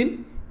அமிலத்தில்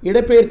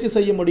இடப்பெயர்ச்சி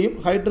செய்ய முடியும்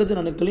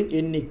ஹைட்ரஜன் அணுக்களின்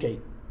எண்ணிக்கை.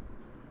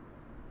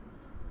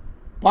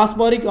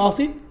 Phosphoric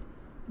acid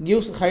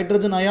gives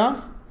hydrogen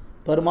ions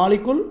per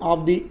molecule of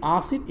the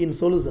acid in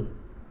solution.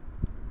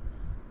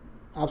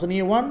 Option A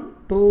 1,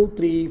 2,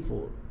 3,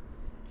 4.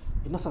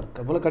 என்ன சார்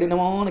இவ்வளோ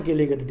கடினமான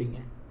கேள்வி கேட்டுட்டீங்க?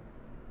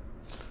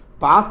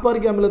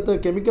 பாஸ்பாரிக் அமிலத்தை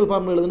கெமிக்கல்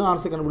ஃபார்மில் எழுதுனா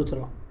ஆன்சர்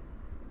கண்டுபிடிச்சிடலாம்.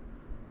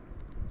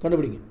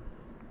 கண்டுபிடிங்க.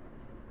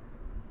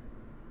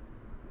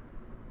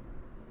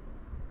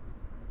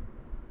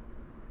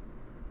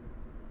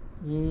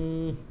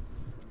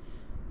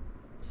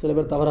 சில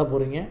பேர் தவறாக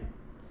போகிறீங்க.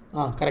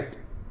 Correct,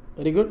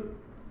 very good.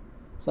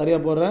 சரியாக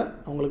போடுற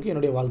அவங்களுக்கு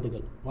என்னுடைய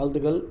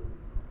வாழ்த்துக்கள்.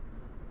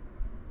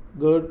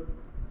 Good,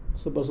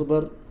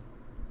 super.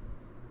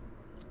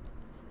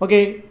 ஓகே,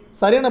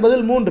 சரியான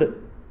பதில் 3.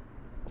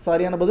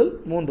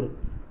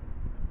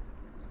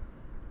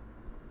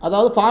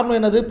 அதாவது ஃபார்முலா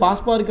என்னது?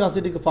 Phosphoric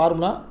ஆசிட்டுக்கு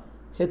formula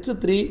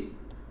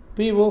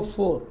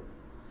H3PO4.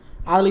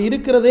 அதில்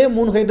இருக்கிறதே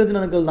 3 ஹைட்ரஜன்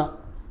அணுக்கள் தான்,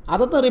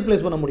 அதை தான்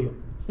ரீப்ளேஸ் பண்ண முடியும்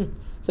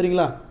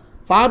சரிங்களா.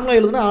 ஃபார்முலா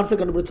எழுதுனா ஆன்சர்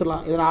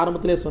கண்டுபிடிச்சிடலாம். இதை நான்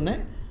ஆரம்பத்திலே சொன்னேன்,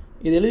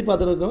 இது எழுதி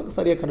பார்த்துருக்கவங்க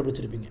சரியாக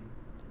கண்டுபிடிச்சிருப்பீங்க.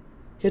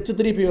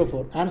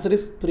 H3PO4, answer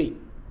is 3.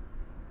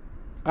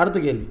 அடுத்த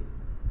கேள்வி,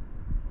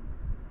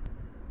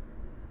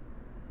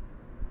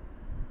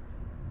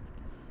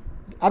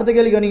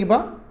 கவனிங்கப்பா.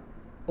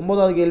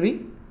 9வது கேள்வி,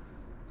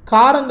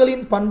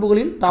 காரங்களின்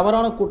பண்புகளில்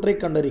தவறான கூற்றை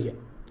கண்டறிக.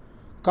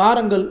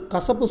 காரங்கள்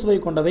கசப்பு சுவை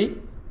கொண்டவை.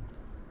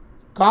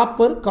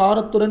 காப்பர்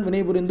காரத்துடன்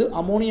வினைபுரிந்து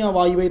அமோனியா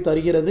வாயுவை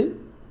தருகிறது.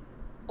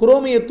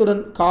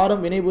 குரோமியத்துடன்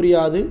காரம்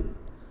வினைபுரியாது.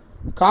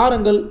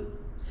 காரங்கள்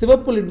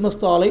சிவப்பு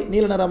லிட்மஸ் தாளை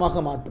நீல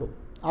நிறமாக மாற்றும்.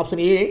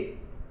 ஆப்ஷன் ஏ,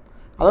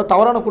 அதாவது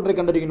தவறான கூற்றை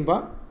கண்டறிக்கணும்ப்பா.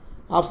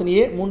 ஆப்ஷன்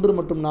ஏ 3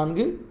 மற்றும்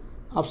 4,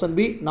 ஆப்ஷன்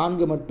பி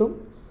 4 மற்றும்,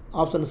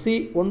 ஆப்ஷன் சி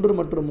 1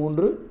 மற்றும்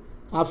 3,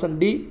 ஆப்ஷன்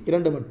டி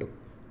 2 மட்டும்.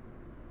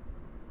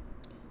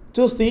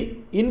 Choose the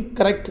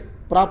incorrect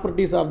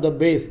properties of the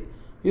base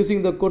using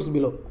the quotes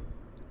below.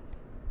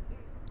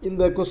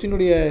 இந்த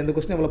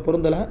கொஸ்டின் அவ்வளோ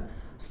பொருந்தலை,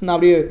 நான்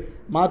அப்படியே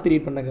மாற்றி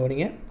ரீட் பண்ண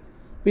கவனிங்க.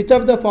 Which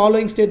of the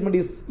following statement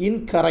is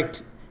incorrect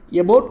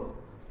about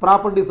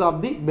properties of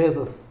the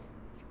bases?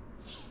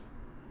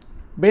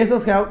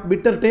 Bases have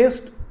bitter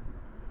taste.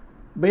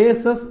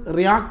 Bases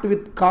react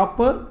with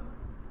copper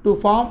to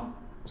form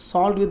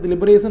salt with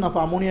liberation of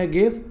ammonia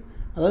gas.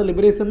 அதாவது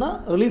liberation தான்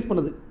release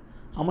பண்ணுது,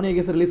 ammonia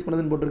case release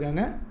பண்ணுதுன்னு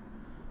போட்டிருக்காங்க.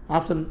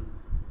 Option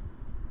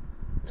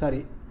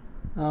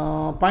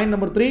point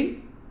number 3,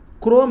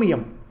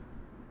 chromium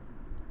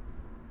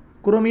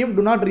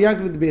to not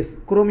react with base.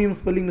 Chromium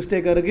spelling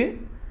மிஸ்டேக்காக இருக்குது,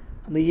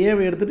 அந்த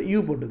ஏவை எடுத்துகிட்டு you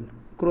போட்டுங்க,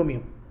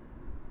 chromium.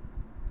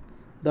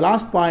 The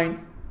last point,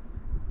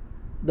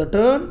 the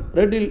turn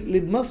red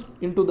litmus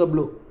into the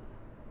blue.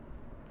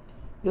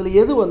 இதில்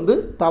எது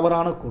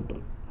தவறான கூற்று?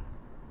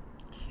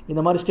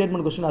 இந்த மாதிரி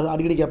ஸ்டேட்மெண்ட் கொஸ்டின் அது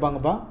அடிக்கடி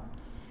கேட்பாங்கப்பா.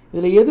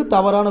 இதில் எது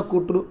தவறான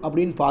கூற்று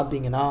அப்படின்னு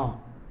பார்த்தீங்கன்னா,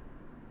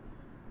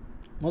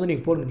 முதல்ல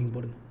நீங்கள்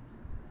போடுங்க.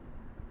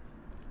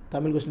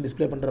 Tamil question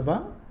display பண்ணுறப்பா.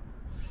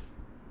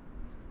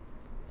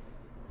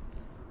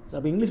 சார்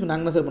அப்போ இங்கிலீஷ்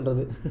நாங்கள் என்ன சார்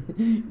பண்ணுறது?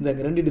 இந்த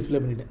 2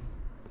 டிஸ்பிளே பண்ணிட்டேன்.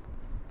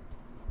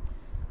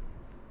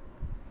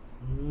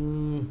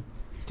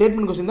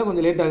 ஸ்டேட்மெண்ட் கொஸ்டின் தான்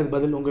கொஞ்சம் லேட் ஆகுது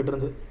பதில் உங்கள்கிட்ட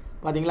இருந்து,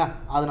 பார்த்தீங்களா?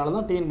 அதனால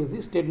தான்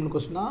டிஎன்பிஎஸ்சி ஸ்டேட்மெண்ட்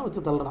கொஸ்டினாக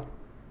வச்சு தள்ளுறான்.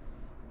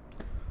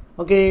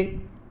 ஓகே,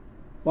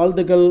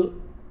 வாழ்த்துக்கள்,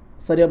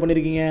 சரியாக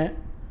பண்ணியிருக்கீங்க.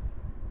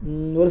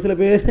 ஒரு சில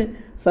பேர்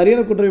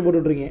சரியான கூற்றை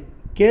போட்டுட்ருக்கீங்க,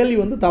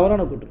 கேள்வி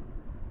தவறான கூற்று.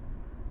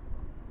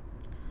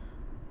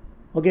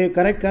 Okay,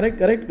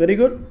 correct, very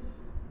good.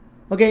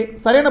 Okay,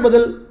 சரியான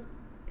பதில்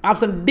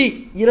ஆப்ஷன் டி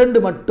 2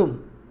 மட்டும்,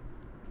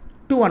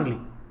 2 ஒன்லி.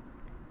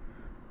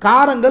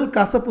 காரங்கள்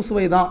கசப்பு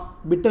சுவை தான்,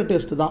 பிட்டர்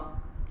டேஸ்ட்டு தான்,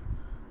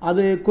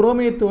 அது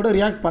குரோமியத்தோடு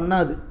ரியாக்ட்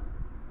பண்ணாது.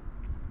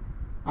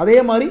 அதே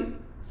மாதிரி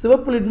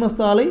சிவப்பு லிட்மஸ்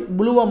தாளை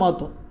ப்ளூவாக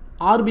மாற்றும்.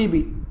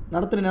 ஆர்பிபி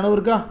நடத்துகிற நினைவு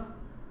இருக்கா?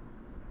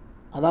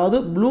 அதாவது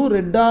ப்ளூ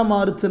ரெட்டாக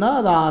மாறுச்சுன்னா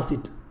அது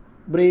ஆசிட்.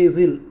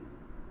 பிரேசில்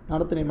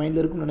நடத்துகிற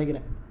மைண்டில் இருக்குன்னு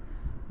நினைக்கிறேன்.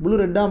 ப்ளூ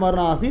ரெட்டாக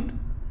மாறின ஆசிட்.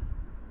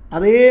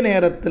 அதே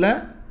நேரத்தில்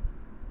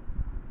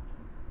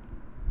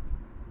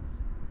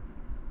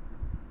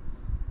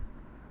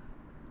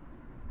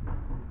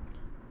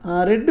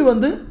ரெட்டு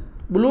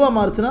ப்ளூவாக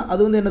மாறுச்சுன்னா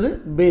அது என்னது?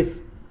 பேஸ்.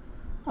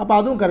 அப்போ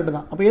அதுவும் கரெக்டு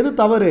தான். அப்போ எது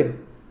தவறு?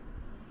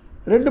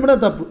 2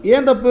 மட்டும் தப்பு.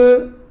 ஏன் தப்பு?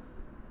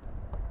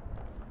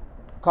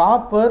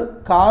 காப்பர்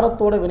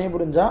காரத்தோட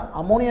வினைபுரிஞ்சால்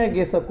அமோனியா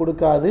கேஸை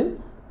கொடுக்காது,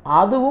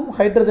 அதுவும்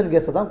ஹைட்ரஜன்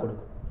கேஸை தான்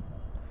கொடுக்கும்.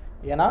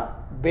 ஏன்னா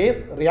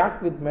base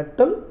react with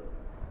metal,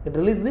 it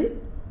release the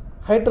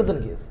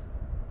hydrogen case.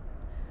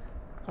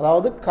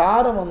 அதாவது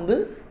காரம் வந்து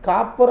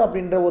காப்பர்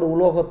அப்படின்ற ஒரு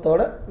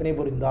உலோகத்தோட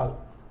வினைபுரிந்தால்,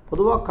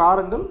 பொதுவாக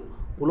காரங்கள்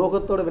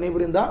உலோகத்தோட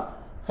வினைபுரிந்தால்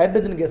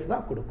ஹைட்ரஜன் கேஸ்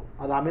தான் கொடுக்கும்.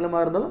 அது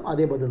அமிலமாக இருந்தாலும்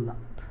அதே பதில்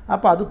தான்.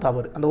 அப்போ அது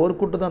தவறு, அந்த ஒரு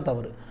கூட்டு தான்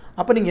தவறு.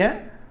 அப்போ நீங்கள்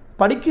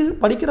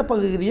படிக்கிற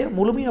பகுதியை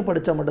முழுமையாக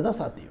படித்தா மட்டும்தான்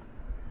சாத்தியம்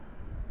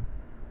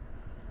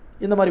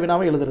இந்த மாதிரி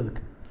வினாவை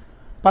எழுதுறதுக்கு.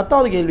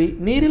 10வது கேள்வி,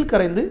 நீரில்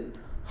கரைந்து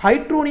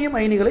ஹைட்ரோனியம்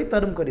அயனிகளை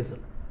தரும்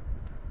கரைசல்.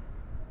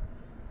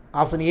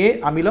 ஆப்ஷன் ஏ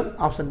அமிலம்,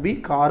 ஆப்ஷன் பி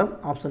காரம்,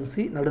 ஆப்ஷன்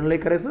சி நடுநிலை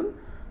கரைசல்,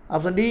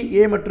 ஆப்ஷன் டி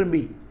ஏ மற்றும்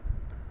பி.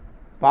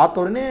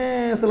 பார்த்த உடனே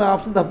சில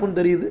ஆப்ஷன் தப்புன்னு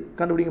தெரியுது,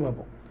 கண்டுபிடிங்க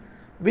பார்ப்போம்.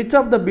 Which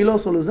of the below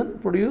solution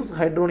produce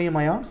hydronium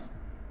ions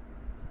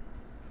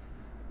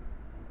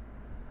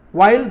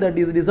while that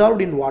is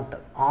dissolved in water?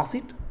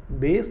 Acid,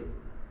 base,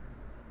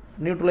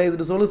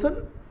 neutralized solution,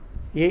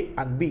 A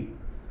and B.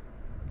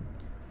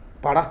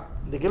 பாடா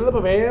இந்த கேள்வி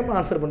இப்போ வேகமாக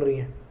ஆன்சர்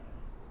பண்ணுறீங்க,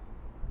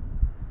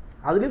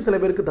 அதுலேயும் சில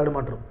பேருக்கு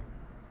தடுமாற்றம்.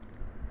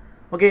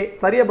 ஓகே,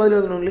 சரியாக பதில்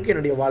எழுதுனவங்களுக்கு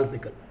என்னுடைய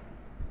வாழ்த்துக்கள்.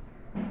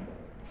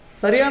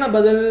 சரியான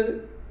பதில்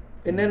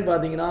என்னன்னு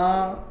பார்த்தீங்கன்னா,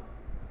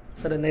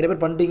 சரி நிறைய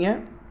பேர் பண்ணிட்டீங்க,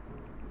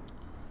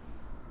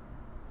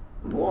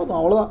 போதும்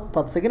அவ்வளோதான்,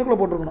 10 செகண்டுக்குள்ளே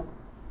போட்டிருக்கணும்.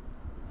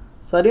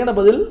 சரியான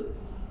பதில்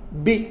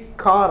பி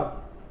காரம்,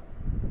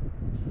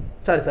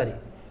 சாரி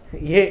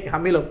ஏ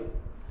அமிலம்.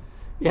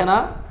 ஏன்னா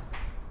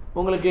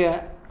உங்களுக்கு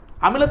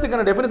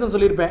அமிலத்துக்கான டெஃபினிஷன்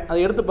சொல்லியிருப்பேன், அதை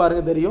எடுத்து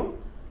பாருங்கள் தெரியும்.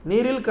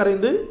 நீரில்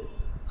கரைந்து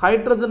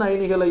ஹைட்ரஜன்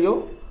அயனிகளையோ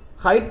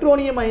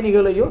ஹைட்ரோனியம்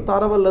அயனிகளையோ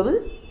தரவல்லது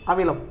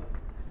அமிலம்.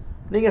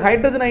 நீங்கள்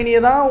ஹைட்ரஜன் அயனியை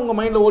தான் உங்கள்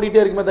மைண்டில்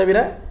ஓடிட்டே இருக்குமே தவிர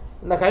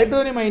இந்த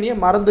ஹைட்ரோனியம் அயனியை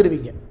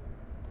மறந்துடுவீங்க.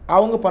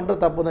 அவங்க பண்ணுற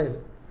தப்பு தான் இது.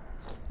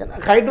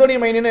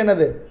 ஹைட்ரோனியம் அயனின்னா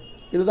என்னது?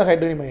 இதுதான்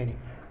ஹைட்ரோனியம் அயனி,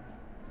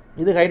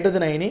 இது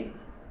ஹைட்ரஜன் அயனி.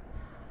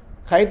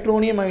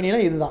 ஹைட்ரோனியம்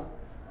அயனினா இதுதான்.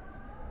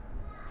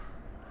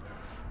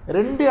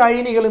 2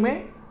 அயனிகளுமே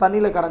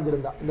தண்ணியில்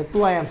கரைஞ்சிருந்தா, இந்த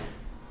 2 ions,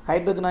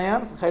 hydrogen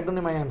ions,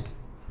 hydronium ions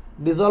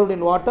dissolved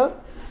in water,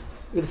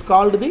 it's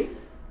called the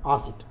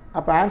acid.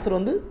 அப்போ ஆன்சர்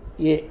வந்து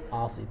ஏ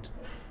ஆசிட்.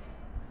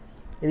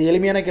 இது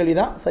எளிமையான கேள்வி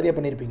தான், சரியாக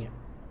பண்ணியிருப்பீங்க.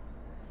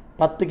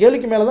 10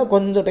 கேள்விக்கு மேலே தான்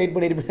கொஞ்சம் டைட்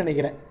பண்ணியிருப்பேன்னு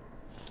நினைக்கிறேன்.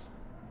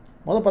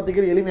 முதல் 10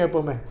 கேள்வி எளிமையாக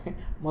எப்போவுமே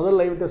முதல்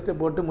லைவ் டெஸ்ட்டை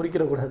போட்டு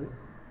முடிக்கிறக்கூடாது.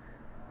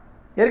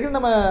 ஏற்கனவே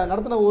நம்ம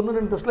நடத்தின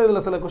 1-2 டெஸ்ட்டில்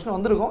இதில் சில கொஸ்டின்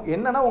வந்திருக்கும்.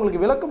 என்னென்னா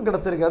உங்களுக்கு விளக்கம்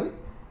கிடச்சிருக்காது,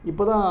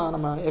 இப்போ தான்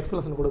நம்ம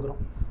எக்ஸ்பிளேஷன்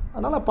கொடுக்குறோம்,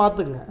 அதனால்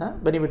பார்த்துக்குங்க,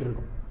 பெனிஃபிட்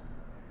இருக்கும்.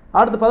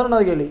 அடுத்து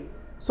 11வது கேள்வி,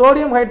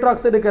 சோடியம்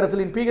ஹைட்ராக்சைடு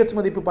கரைசலின் pH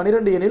மதிப்பு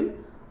 12 எனில்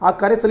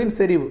அக்கரைசலின்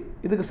செறிவு.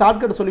 இதுக்கு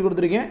ஷார்ட்கட் சொல்லி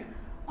கொடுத்துருக்கேன்,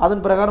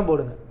 அதன் பிரகாரம்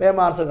போடுங்க,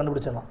 வேகமாக ஆன்சர்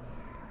கண்டுபிடிச்சிடலாம்.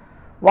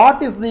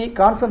 What is the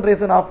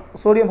concentration of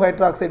sodium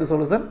hydroxide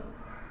solution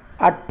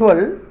at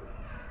 12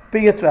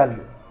 pH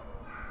value?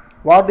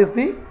 What is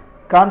the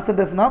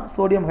concentration of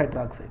sodium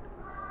hydroxide?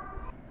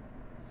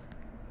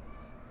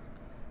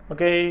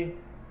 Okay,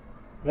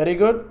 very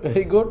good,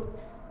 very good.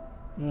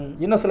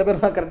 இன்னும் சில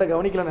பேர் தான் கரெக்டாக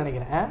கவனிக்கலன்னு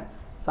நினைக்கிறேன்,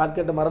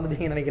 ஷார்ட்கட்டை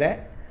மறந்துட்டீங்கன்னு நினைக்கிறேன்.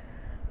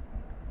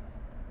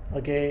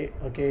 Okay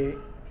okay,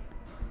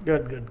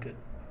 good good good,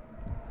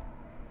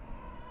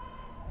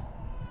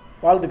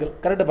 வாழ்த்துக்கள்.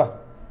 கரெக்டுப்பா,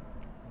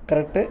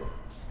 கரெக்டு,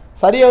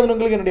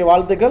 சரியானவங்களுக்கு என்னுடைய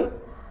வாழ்த்துக்கள்.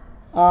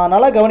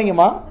 நல்லா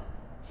கவனிங்கம்மா.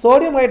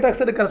 சோடியம்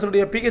ஹைட்ராக்சைடு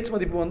கரைசலுடைய pH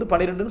மதிப்பு வந்து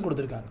 12ன்னு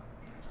கொடுத்துருக்காங்க.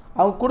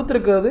 அவங்க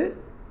கொடுத்துருக்கிறது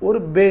ஒரு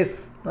பேஸ்,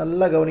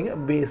 நல்லா கவனிங்க,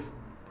 பேஸ்.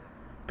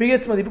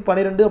 pH மதிப்பு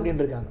 12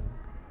 அப்படின்னு இருக்காங்க.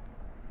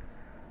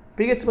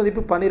 pH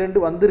மதிப்பு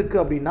 12 வந்திருக்கு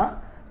அப்படின்னா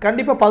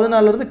கண்டிப்பாக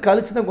 14லேருந்து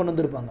கழிச்சு தான் கொண்டு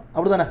வந்திருப்பாங்க,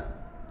 அப்படி தானே?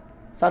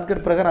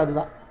 ஷார்ட்கட் பிரகாரம்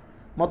அதுதான்.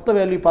 மொத்த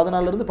வேல்யூ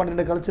 14லேருந்து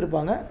 12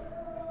 கழிச்சிருப்பாங்க.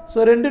 ஸோ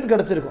 2ன்னு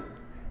கிடச்சிருக்கும்.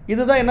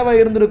 இதுதான் என்னவா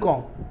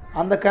இருந்திருக்கும்?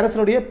 அந்த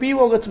கரைசலுடைய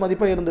pOH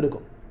மதிப்பாக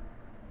இருந்திருக்கும்.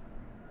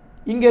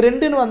 இங்கே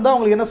 2ன்னு வந்தால்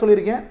உங்களுக்கு என்ன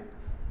சொல்லியிருக்கேன்?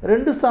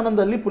 2 ஸ்தானம்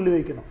தள்ளி புள்ளி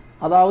வைக்கணும்,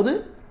 அதாவது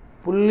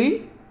புள்ளி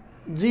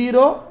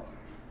 0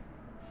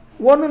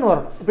 1ன்னு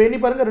வரணும். இப்போ எண்ணி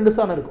பாருங்கள், 2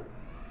 ஸ்தானம் இருக்கும்.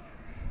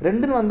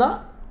 2ன்னு வந்தால்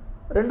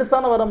 2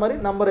 ஸ்தானம் வர மாதிரி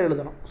நம்பரை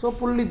எழுதணும். ஸோ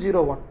புள்ளி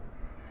 01.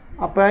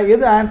 அப்போ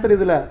எது ஆன்சர்?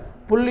 இதில்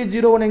புள்ளி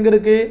 01 எங்கே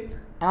இருக்குது?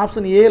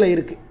 ஆப்ஷன் ஏல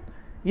இருக்குது.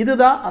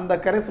 இதுதான் அந்த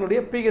கரைசலுடைய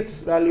pH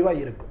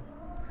வேல்யூவாக இருக்கும்.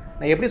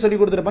 நான் எப்படி சொல்லி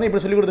கொடுத்துருப்பேன்?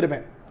 இப்படி சொல்லி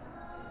கொடுத்துருப்பேன்.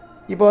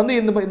 இப்போ வந்து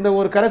இந்த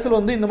ஒரு கரைசல்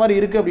வந்து இந்த மாதிரி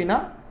இருக்குது அப்படின்னா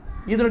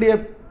இதனுடைய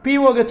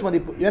pOH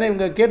மதிப்பு, ஏன்னா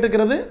இவங்க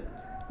கேட்டுக்கிறது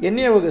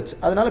NaOH,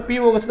 அதனால்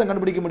pOH தான்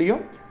கண்டுபிடிக்க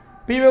முடியும்.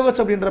 pOH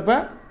அப்படின்றப்ப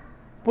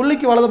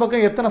புள்ளிக்கு வலது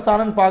பக்கம் எத்தனை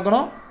ஸ்தானம்னு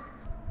பார்க்கணும்.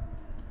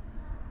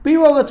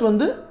 pOH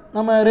வந்து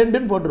நம்ம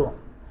 2ன்னு போட்டுருவோம்.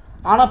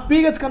 ஆனால்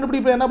pH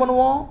கண்டுபிடிப்பு என்ன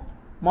பண்ணுவோம்?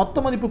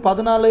 மொத்த மதிப்பு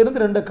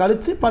 14லேருந்து 2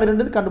 கழித்து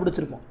 12ன்னு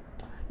கண்டுபிடிச்சிருப்போம்.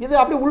 இது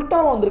அப்படியே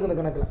உல்ட்டாவாக வந்திருக்கு இந்த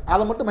கணக்கில்,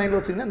 அதை மட்டும் மைண்டில்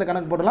வச்சிங்கன்னா இந்த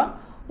கணக்கு போடலாம்.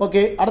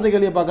 ஓகே, அடுத்த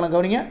கேள்வியை பார்க்கலாம்,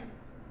 கவனிங்க.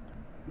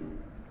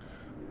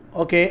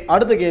 ஓகே,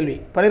 அடுத்த கேள்வி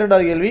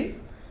 12வது கேள்வி,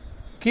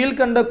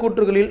 கீழ்கண்ட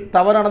கூற்றுகளில்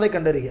தவறானதை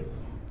கண்டறிக.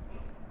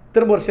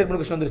 திரும்ப ஒரு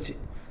ஸ்டேட்மெண்ட் கொஸ்டின் வந்துருச்சு.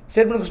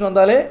 ஸ்டேட்மெண்ட் கொஸ்டின்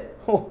வந்தாலே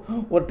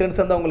ஒரு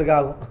டென்ஷன் தான் உங்களுக்கு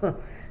ஆகும்.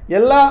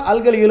 எல்லா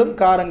அல்கலிகளும்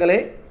காரங்களே,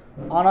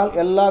 ஆனால்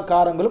எல்லா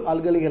காரங்களும்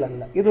அல்கலிகள்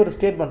அல்ல. இது ஒரு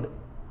ஸ்டேட்மெண்ட்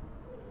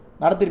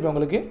நடத்திருப்பேன்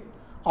உங்களுக்கு.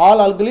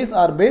 All alkalis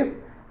R base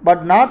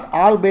but not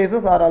all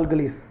bases R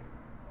alkalis.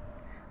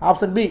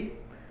 Option B,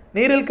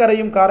 நீரில்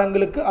கரையும்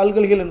காரங்களுக்கு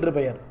அல்கலிகள் என்று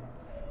பெயர்.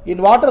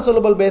 In water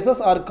soluble bases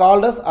are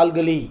called as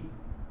alkali.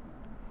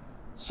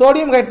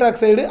 Sodium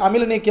hydroxide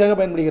அமில நீக்கியாக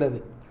பயன்படுகிறது.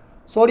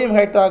 Sodium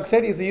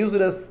hydroxide is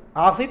used as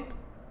acid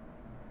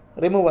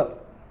remover.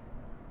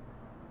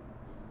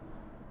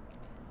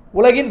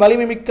 உலகின்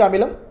வலிமை மிக்க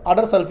அமிலம்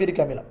அடர்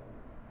சல்ஃபியூரிக் அமிலம்.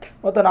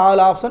 மொத்தம்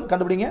 4 ஆப்ஷன்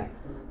கண்டுபிடிங்க.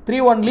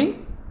 3 only,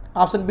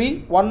 option B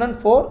 1 and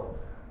 4,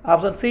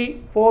 option C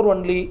 4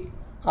 only,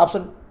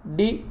 option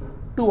D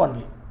 2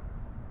 only.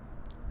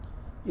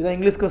 இதான்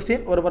இங்கிலீஷ்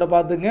கொஸ்டின். ஒரு முறை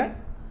பார்த்துங்க.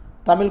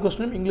 தமிழ்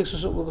கொஸ்டினும் இங்கிலீஷ்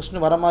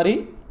கொஸ்டின் வர மாதிரி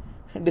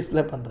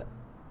டிஸ்பிளே பண்ணுறேன்.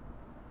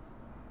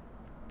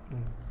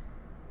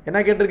 என்ன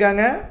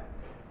கேட்டிருக்காங்க?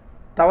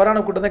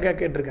 தவறான கூட்டம் தான்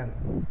கேட்டிருக்காங்க.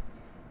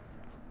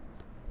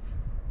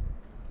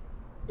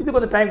 இது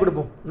கொஞ்சம் டைம்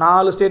கொடுப்போம்.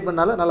 4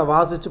 ஸ்டேட்மெண்ட்னால நல்லா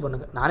வாசித்து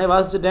பண்ணுங்கள். நானே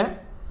வாசிச்சுட்டேன்,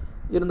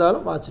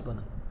 இருந்தாலும் வாசிச்சு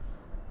பண்ணுங்கள்.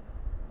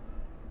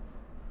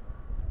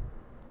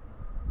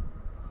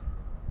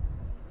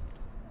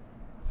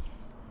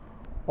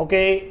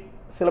 ஓகே,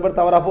 சில பேர்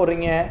தவறாக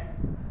போடுறீங்க,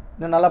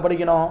 இன்னும் நல்லா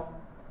படிக்கணும்.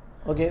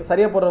 ஓகே,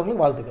 சரியாக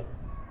போடுறவங்களுக்கு வாழ்த்துக்கள்.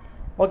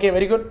 Okay,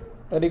 very good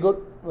very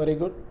good very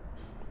good.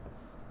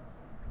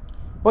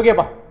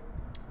 ஓகேப்பா,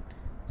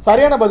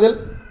 சரியான பதில்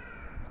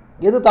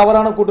எது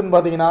தவறான கூற்றுன்னு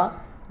பார்த்தீங்கன்னா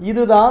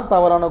இதுதான்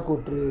தவறான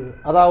கூற்று.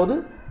 அதாவது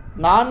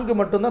 4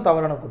 மட்டும்தான்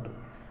தவறான கூற்று.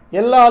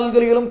 எல்லா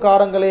அல்கலிகளும்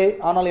காரங்களே,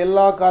 ஆனால்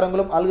எல்லா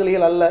காரங்களும்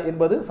அல்கலிகள் அல்ல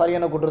என்பது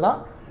சரியான கூற்று தான்.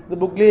 இது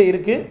புக்லேயே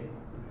இருக்குது.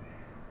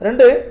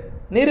 2,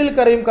 நீரில்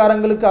கரையும்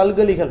காரங்களுக்கு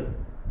அல்கலிகள்,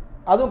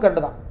 அதுவும்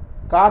கரெக்டு தான்.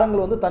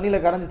 காரங்கள் வந்து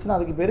தண்ணியில் கரைஞ்சிச்சுன்னா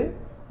அதுக்கு பேர்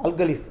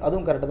அல்கலிஸ்,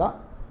 அதுவும் கரெக்டு தான்.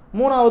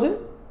 3வது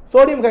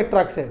சோடியம்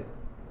ஹைட்ராக்சைடு.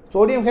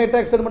 சோடியம்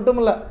ஹைட்ராக்சைடு மட்டும்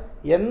இல்லை,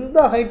 எந்த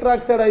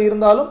ஹைட்ராக்சைடாக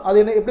இருந்தாலும் அது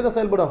என்ன எப்படி தான்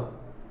செயல்படும்?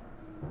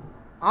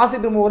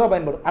 ஆசிட் ரிமூவராக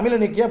பயன்படும், அமில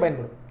நீக்கியாக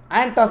பயன்படும்.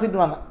 ஆன்டாசிட்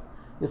வாங்க,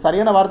 இது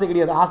சரியான வார்த்தை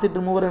கிடையாது. ஆசிட்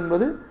ரிமூவர்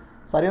என்பது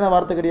சரியான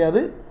வார்த்தை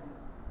கிடையாது.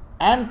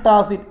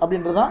 ஆன்டாசிட்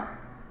அப்படின்றது தான்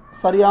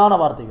சரியான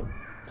வார்த்தைகள்.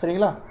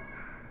 சரிங்களா?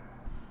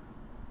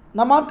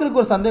 நம்ம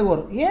ஆட்களுக்கு ஒரு சந்தேகம்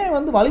வரும், ஏன்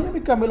வந்து வலிமை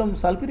மிக்க அமிலம்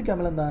சல்ஃபியூரிக்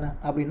அமிலம் தானே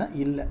அப்படின்னா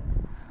இல்லை.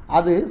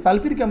 அது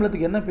சல்ஃபியூரிக்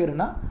அமிலத்துக்கு என்ன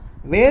பேருன்னா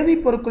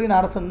வேதிப்பொருட்களின்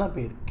அரசன் தான்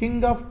பேர்,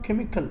 கிங் ஆஃப்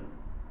கெமிக்கல்.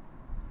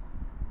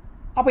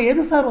 அப்போ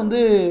எது சார் வந்து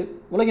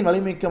உலகின்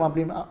வலிமை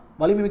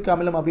மிக்க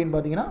அமிலம் அப்படின்னு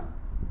பார்த்தீங்கன்னா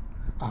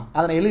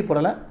அதை எழுதி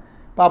போடலை.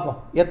 பார்ப்போம்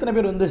எத்தனை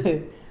பேர் வந்து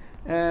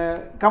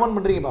கமெண்ட்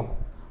பண்ணுறீங்க பார்ப்போம்.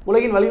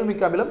 உலகின் வலிமை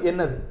மிக்க அமிலம்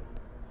என்னது?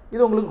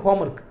 இது உங்களுக்கு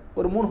ஹோம்ஒர்க்.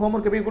 ஒரு 3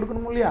 ஹோம்ஒர்க் போய்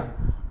கொடுக்கணும் இல்லையா?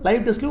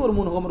 லைவ் டெஸ்ட்லேயும் ஒரு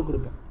 3 ஹோம்ஒர்க்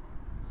கொடுப்பேன்.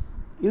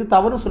 இது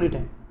தவறுன்னு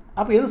சொல்லிட்டேன்.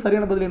 அப்போ எது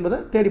சரியான பதில் என்பதை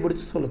தேடி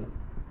பிடிச்சி சொல்லுங்கள்.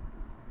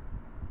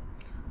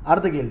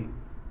 அடுத்த கேள்வி,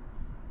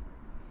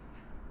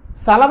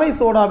 சலவை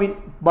சோடாவின்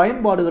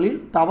பயன்பாடுகளில்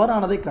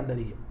தவறானதை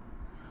கண்டறிய.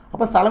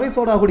 அப்போ சலவை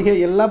சோடாவுடைய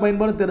எல்லா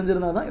பயன்பாடும்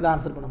தெரிஞ்சிருந்தால் தான் இதை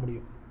ஆன்சர் பண்ண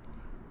முடியும்.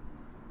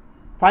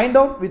 Find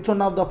out which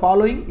one of the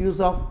following use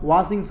of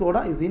washing soda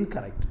is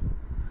incorrect.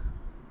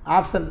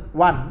 Option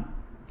 1,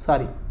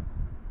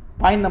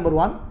 point number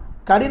 1,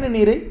 கடின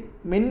நீரை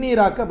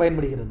மென்னீராக்க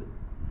பயன்படுகிறது.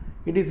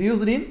 It is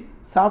used in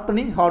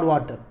softening hot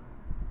water.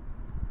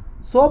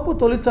 Soap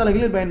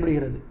தொழிற்சாலைகளில்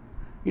பயன்படுகிறது.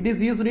 It is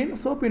used in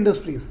soap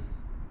industries.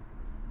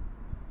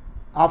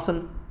 Option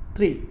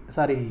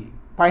 3,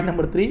 point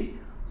number 3,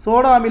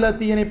 soda அமில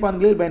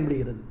தீயணைப்பான்களில்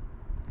பயன்படுகிறது.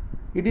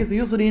 It is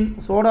used in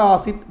soda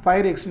acid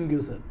fire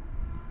extinguisher.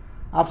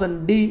 Option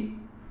D,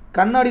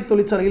 கண்ணாடி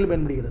தொழிற்சாலையில்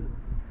பயன்படுகிறது.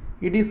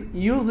 It is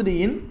used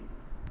in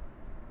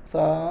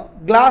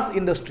class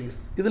industries.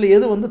 இதில்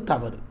எது வந்து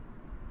தவறு?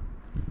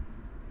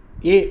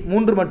 ஏ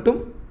 3 மட்டும்,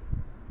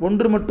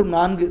 1 மட்டும்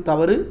 4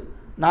 தவறு,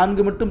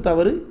 4 மட்டும்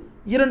தவறு,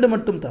 2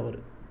 மட்டும்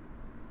தவறு.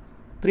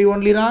 3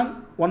 only wrong,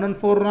 1 and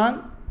 4 wrong,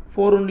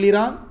 4 only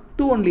wrong,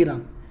 2 only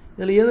wrong.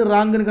 இதில் எது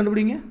ராங்குன்னு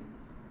கண்டுபிடிங்க.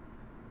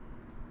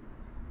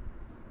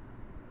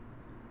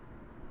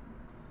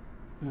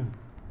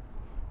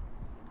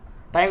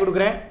 டைம்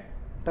கொடுக்குறேன்,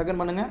 டக்குன்னு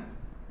பண்ணுங்கள்.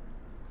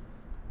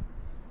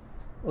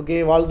 ஓகே,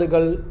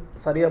 வாழ்த்துக்கள்.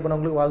 சரியாக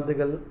பண்ணவங்களுக்கு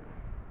வாழ்த்துக்கள்.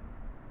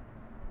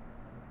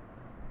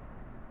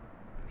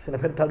 சில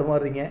பேர்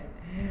தடுமாறுறீங்க,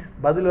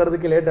 பதில்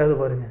வர்றதுக்கு லேட் ஆகுது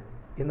பாருங்கள்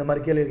இந்த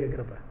மாதிரி கேள்வி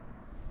கேட்குறப்ப.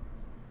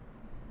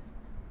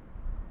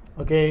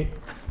 ஓகே,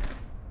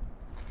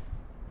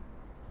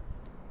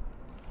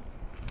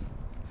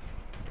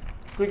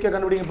 குயிக்காக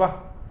கண்டுபிடிங்கப்பா.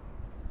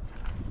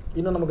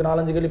 இன்னும் நமக்கு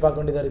 4-5 கேள்வி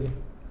பார்க்க வேண்டியதாக இருக்குது.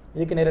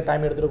 இதுக்கு நேராக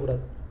டைம்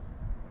எடுத்துடக்கூடாது.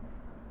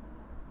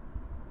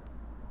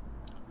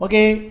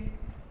 ஓகே,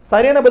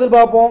 சரியான பதில்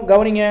பார்ப்போம்,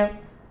 கவனிங்க.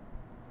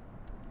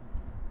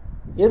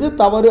 எது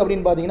தவறு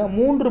அப்படின்னு பார்த்தீங்கன்னா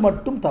 3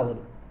 மட்டும் தவறு.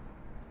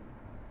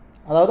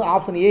 அதாவது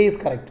option A is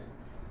correct.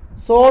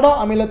 Soda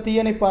அமில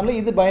தீயணைப்பானில்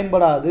இது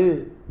பயன்படாது.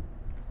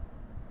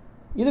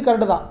 இது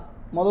கரெக்டு தான்.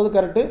 முதல்வது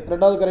கரெக்டு,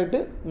 2வது கரெக்டு,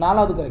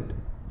 4வது கரெக்டு.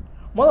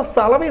 முதல்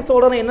சலவை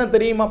சோடான்னு என்ன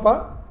தெரியுமாப்பா?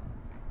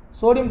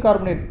 சோடியம்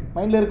கார்பனேட்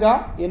மைண்டில் இருக்கா?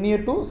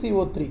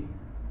 Na2CO3.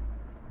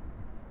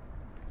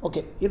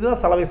 ஓகே,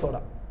 இதுதான் சலவை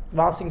சோடா,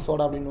 வாஷிங்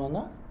சோடா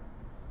அப்படின்வாங்க.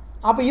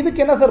 அப்போ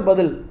இதுக்கு என்ன சார்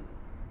பதில்?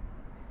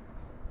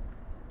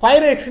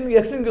 ஃபயர்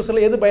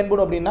எக்ஸ்டிங்யூஷரில் எது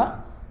பயன்படும் அப்படின்னா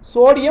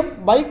சோடியம்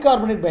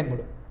பைகார்பனேட்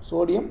பயன்படும்.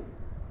 சோடியம்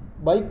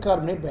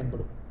பைகார்பனேட்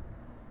பயன்படும்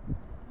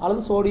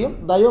அல்லது சோடியம்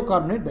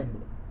தயோகார்பனேட்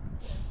பயன்படும்.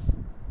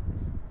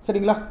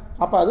 சரிங்களா?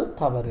 அப்போ அது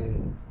தவறு.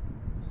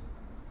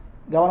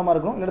 கவனமாக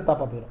இருக்கணும், இல்லை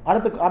தப்பாக போயிடும்.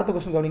 அடுத்த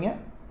கொஸ்டின் கவனிங்க.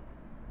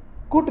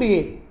 கூற்று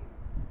ஏ,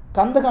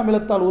 கந்தக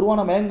அமிலத்தால் உருவான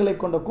மேகங்களை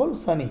கொண்ட கோள்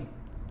சனி.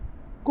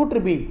 கூற்று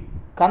பி,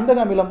 கந்தக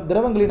அமிலம்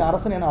திரவங்களின்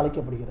அரசன் என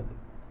அழைக்கப்படுகிறது.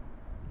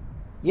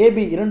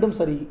 ஏபி இரண்டும்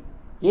சரி.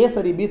 ஏ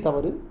சரி, பி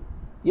தவறு.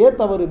 ஏ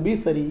தவறு, பி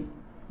சரி.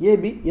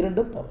 ஏபி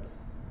இரண்டும் தவறு.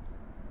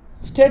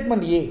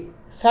 Statement A,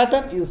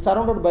 Saturn is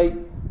surrounded by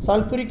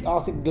sulfuric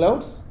acid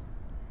clouds.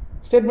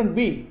 Statement B,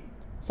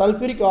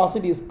 sulfuric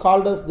acid is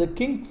called as the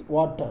king's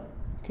water.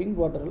 King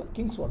water இல்ல,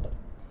 king's water.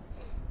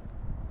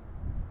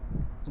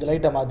 இது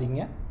லைட்டாக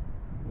மாற்றிங்க.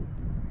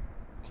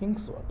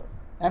 king's water.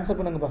 ஆன்சர்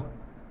பண்ணுங்கப்பா.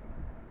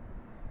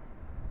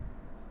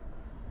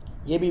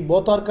 AB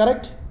both are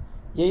correct.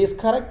 A is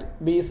correct,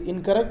 B is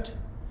incorrect.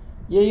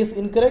 A is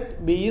incorrect,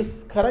 B is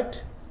correct.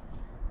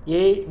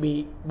 A, B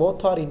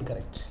both are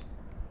incorrect.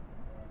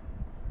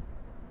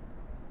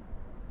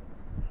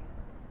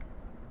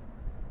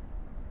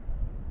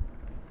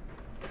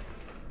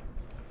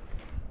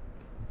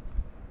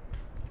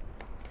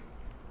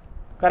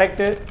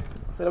 Correct.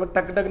 சில பேர்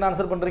டக்கு டக்குன்னு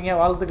answer பண்ணுறீங்க,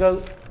 வாழ்த்துக்கள்.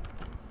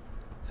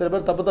 சில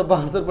பேர் தப்பு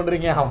தப்பாக ஆன்சர்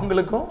பண்ணுறீங்க,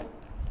 அவங்களுக்கும்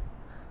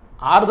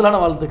ஆறுதலான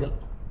வாழ்த்துக்கள்.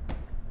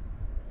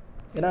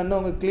 ஏன்னா இன்னும்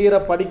அவங்க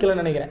கிளியராக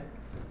படிக்கலைன்னு நினைக்கிறேன்.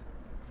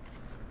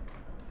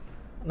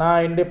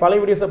 நான் என்னுடைய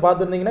பழைய வீடியோஸை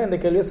பார்த்துருந்தீங்கன்னா இந்த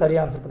கேள்வியை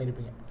சரியாக ஆன்சர்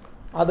பண்ணியிருப்பீங்க.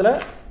 அதில்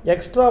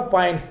எக்ஸ்ட்ரா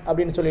பாயிண்ட்ஸ்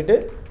அப்படின்னு சொல்லிட்டு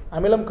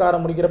அமிலம்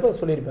காரம் முடிக்கிறப்ப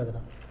சொல்லியிருப்பேன்.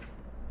 அதில்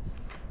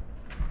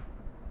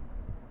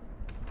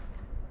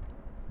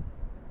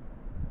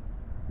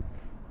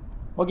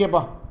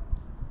ஓகேப்பா,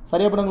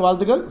 சரியாக பண்ணுங்க,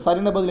 வாழ்த்துக்கள்.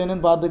 சரியான பதில்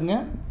என்னன்னு பார்த்துக்குங்க.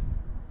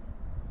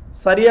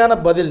 சரியான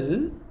பதில்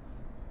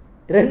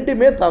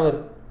ரெண்டுமே தவறு.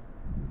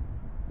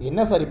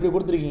 என்ன சார் இப்படி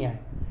கொடுத்துருக்கீங்க?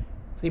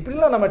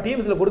 இப்படிலாம் நம்ம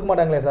டீம்ஸில் கொடுக்க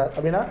மாட்டாங்களே சார்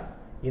அப்படின்னா,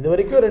 இது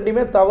வரைக்கும்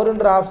ரெண்டுமே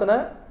தவறுன்ற ஆப்ஷனை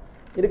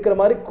இருக்கிற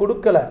மாதிரி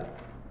கொடுக்கலை.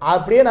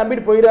 அப்படியே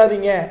நம்பிட்டு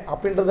போயிடாதீங்க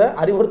அப்படின்றத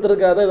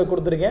அறிவுறுத்துறதுக்காக தான் இதை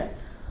கொடுத்துருக்கேன்.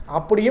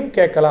 அப்படியும்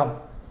கேட்கலாம்,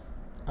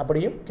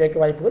 அப்படியும்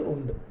கேட்க வாய்ப்புகள்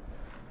உண்டு.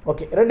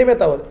 ஓகே, ரெண்டுமே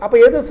தவறு. அப்போ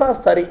எது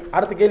சார் சரி?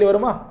 அடுத்த கேள்வி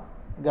வருமா?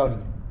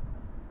 கவனிங்க.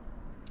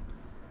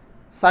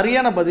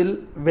 சரியான பதில்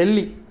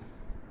வெள்ளி.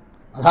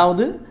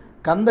 அதாவது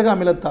கந்தக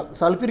அமிலத்தால்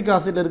சல்ஃபரிக்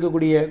ஆசிட்டில்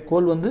இருக்கக்கூடிய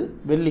கோள் வந்து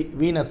வெள்ளி,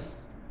 வீனஸ்.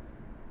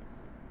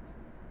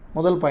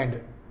 முதல் பாயிண்ட்டு.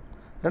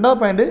 ரெண்டாவது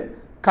பாயிண்ட்டு,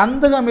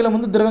 கந்தக அமிலம்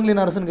வந்து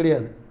திரவங்களின் அரசன்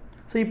கிடையாது.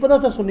 ஸோ இப்போ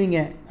தான் சார் சொன்னீங்க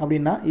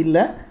அப்படின்னா,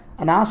 இல்லை,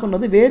 நான்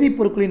சொன்னது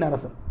வேதிப்பொருட்களின்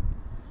அரசன்.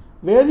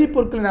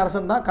 வேதிப்பொருட்களின்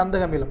அரசன் தான்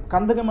கந்தக அமிலம்.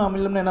 கந்தக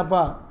அமிலம்னு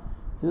என்னப்பா?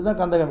 இதுதான்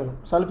கந்தக அமிலம்,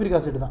 சல்ஃபரிக்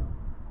ஆசிட் தான்.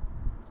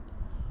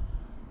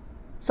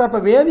 சார்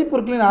இப்போ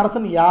வேதிப்பொருட்களின்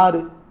அரசன் யார்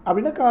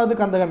அப்படின்னா அது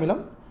கந்தக அமிலம்.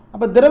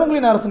 அப்போ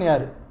திரவங்களின் அரசன்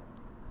யார்?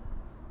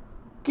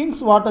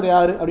 கிங்ஸ் வாட்டர்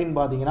யார் அப்படின்னு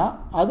பார்த்தீங்கன்னா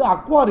அது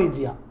அக்வா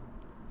ரீஜியா.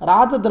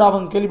 ராஜ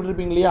திராவகம்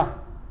கேள்விப்பட்டிருப்பீங்க இல்லையா?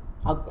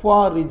 அக்வா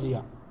ரீஜியா,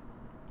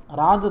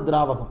 ராஜ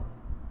திராவகம்,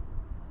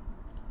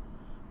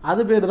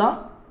 அது பேர் தான்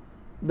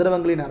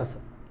திரவங்களின்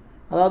அரசன்.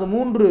 அதாவது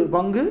 3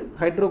 பங்கு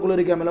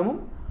ஹைட்ரோகுளோரிக் அமிலமும்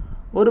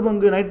 1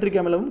 பங்கு நைட்ரிக்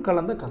அமிலமும்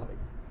கலந்த கலவை.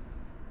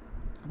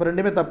 அப்போ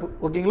ரெண்டுமே தப்பு.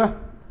 ஓகேங்களா?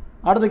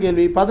 அடுத்த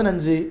கேள்வி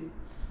 15.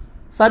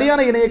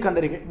 சரியான இணையை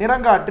கண்டறிக.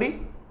 நிறங்காற்றி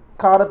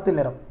காரத்தில்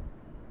நிறம்.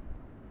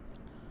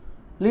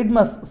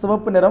 லிட்மஸ்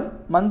சிவப்பு நிறம்,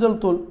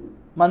 மஞ்சள் தூள்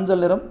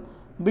மஞ்சள் நிறம்,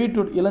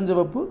 பீட்ரூட்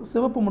இளஞ்சிவப்பு,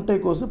 சிவப்பு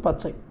முட்டைக்கோசு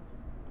பச்சை.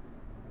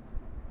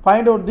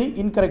 ஃபைண்ட் அவுட் தி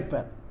இன்கரெக்ட்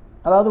பேர்.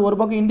 அதாவது ஒரு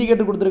பக்கம்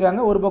இண்டிகேட்டர்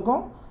கொடுத்துருக்காங்க, ஒரு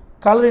பக்கம்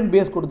கலரின்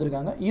பேஸ்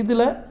கொடுத்துருக்காங்க.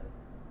 இதில்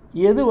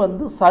எது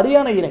வந்து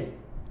சரியான இணை?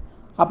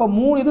 அப்போ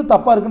 3 இது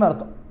தப்பாக இருக்குன்னு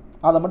அர்த்தம்.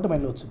 அதை மட்டும்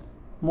மைண்டில் வச்சு.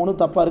 3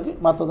 தப்பாக இருக்குது,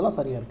 மற்றதெல்லாம்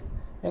சரியாக இருக்குது.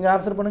 எங்கே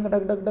ஆன்சர் பண்ணுங்கள்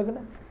டக்கு டக்கு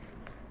டக்குன்னு.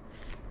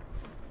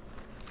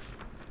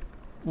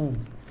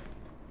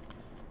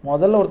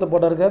 முதல்ல ஒருத்தர்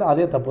போட்டால் இருக்கார்,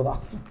 அதே தப்பு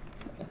தான்.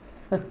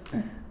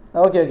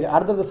 ஓகே ஓகே,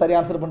 அடுத்தது சரி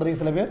ஆன்சர் பண்ணுறீங்க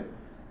சில பேர்.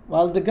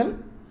 வாழ்த்துக்கள்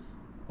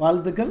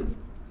வாழ்த்துக்கள்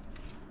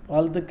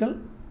வாழ்த்துக்கள்.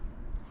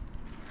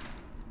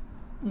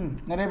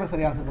 நிறைய பேர்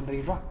சரி ஆன்சர்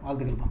பண்ணுறீங்கப்பா,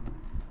 வாழ்த்துக்கள்ப்பா.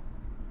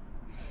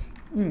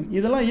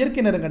 இதெல்லாம்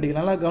இயற்கை நிறம்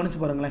கண்டிக்கலாம், நல்லா கவனித்து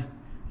பாருங்களேன்.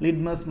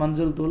 லிட்மஸ்,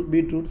 மஞ்சள் தூள்,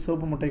 பீட்ரூட்,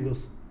 சிவப்பு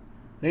முட்டைக்கோஸ்,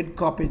 red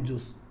காப்பேஜ்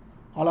juice,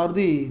 all R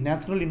the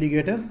natural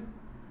indicators.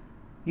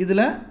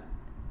 இதில்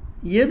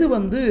எது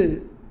வந்து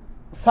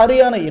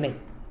சரியான இணை?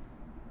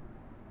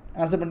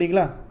 ஆன்சர்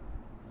பண்ணிட்டீங்களா?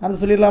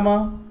 ஆன்சர் சொல்லிடலாமா?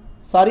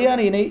 சரியான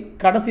இணை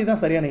கடைசி தான்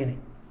சரியான இணை.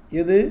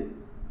 எது?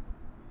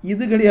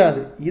 இது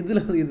கிடையாது,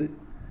 இதில் இது.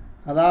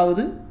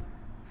 அதாவது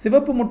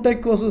சிவப்பு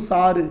முட்டைக்கோசு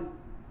சாறு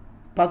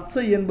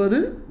பச்சை என்பது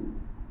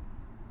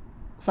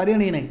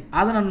சரியான இணை.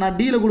 அதை நான்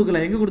டியில்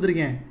கொடுக்கல, எங்கே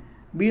கொடுத்துருக்கேன்?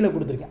 பியில்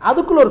கொடுத்துருக்கேன்.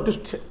 அதுக்குள்ளே ஒரு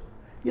ட்விஸ்ட்.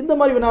 இந்த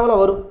மாதிரி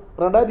வினாவில் வரும்.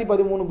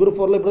 2013 குரூப்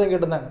 4 இப்படி தான்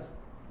கேட்டிருந்தாங்க.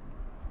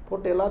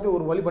 போட்டு எல்லாத்தையும்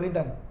ஒரு வழி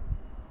பண்ணிட்டாங்க.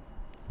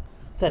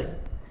 சரி,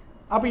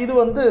 அப்போ இது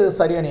வந்து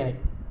சரியான இணை.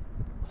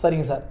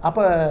 சரிங்க சார்.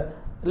 அப்போ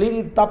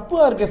இது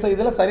தப்பாக இருக்கே சார்,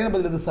 இதெல்லாம் சரியான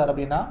பதில் எது சார்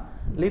அப்படின்னா,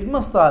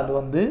 லிட்மஸ் தாள்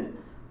வந்து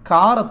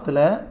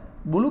காரத்தில்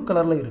ப்ளூ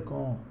கலரில்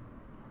இருக்கும்.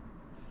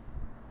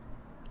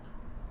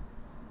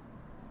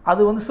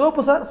 அது வந்து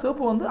சிவப்பு சார்,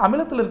 சிவப்பு வந்து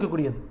அமிலத்தில்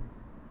இருக்கக்கூடியது.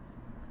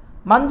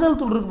 மஞ்சள்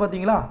தூள் இருக்குது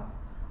பார்த்தீங்களா,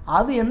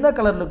 அது எந்த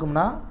கலரில்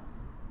இருக்கும்னா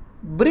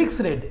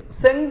பிரிக்ஸ் ரெட்,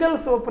 செங்கல்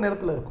சிவப்பு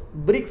நிறத்தில் இருக்கும்.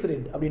 பிரிக்ஸ்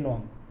ரெட்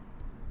அப்படின்வாங்க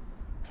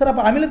சார்.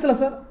 அப்போ அமிலத்தில்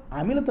சார்,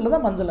 அமிலத்தில்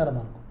தான் மஞ்சள்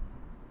நிறமாக இருக்கும்.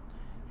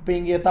 இப்போ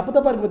இங்கே தப்பு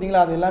தப்பாக இருக்குது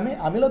பார்த்தீங்களா, அது எல்லாமே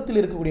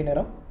அமிலத்தில் இருக்கக்கூடிய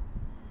நிறம்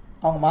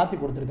அவங்க மாற்றி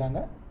கொடுத்துருக்காங்க.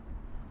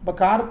 இப்போ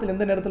காரத்தில்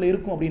எந்த நிறத்தில்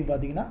இருக்கும் அப்படின்னு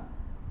பார்த்தீங்கன்னா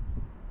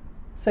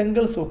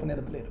செங்கல் சோப்பு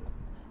நிறத்தில் இருக்கும்.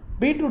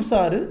 பீட்ரூட்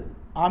சாறு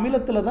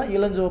அமிலத்தில் தான்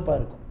இளஞ்சிவப்பாக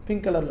இருக்கும்,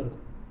 பிங்க் கலரில்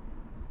இருக்கும்.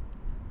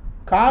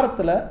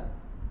 காரத்தில்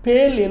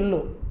பேல்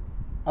எல்லோ,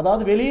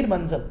 அதாவது வெளிர்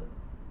மஞ்சள்,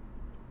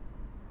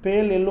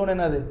 பேல் எல்லோன்னு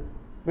என்னது,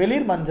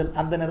 வெளிர் மஞ்சள்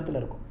அந்த நிறத்தில்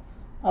இருக்கும்.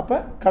 அப்போ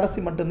கடைசி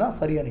மட்டும்தான்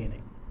சரியான இணை.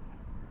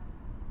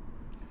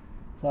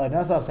 சார்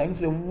என்ன சார்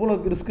சயின்ஸில் எவ்வளோ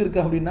ரிஸ்க்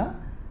இருக்குது அப்படின்னா,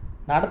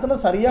 நடத்தின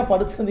சரியாக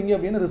படிச்சிருந்தீங்க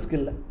அப்படின்னு ரிஸ்க்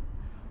இல்லை.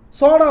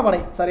 சோடா வடை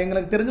சார்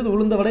எங்களுக்கு தெரிஞ்சது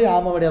உளுந்த வடை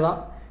ஆம வடை தான்,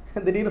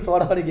 திடீர்னு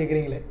சோடா வடை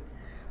கேட்குறீங்களே.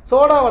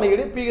 சோடா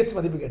வடையுடைய pH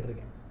மதிப்பு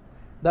கேட்டிருக்கேன்.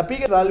 த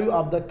pH value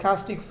of the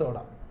caustic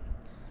soda.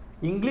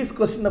 English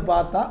கொஸ்டினை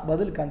பார்த்தா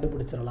பதில்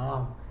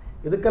கண்டுபிடிச்சிடலாம்.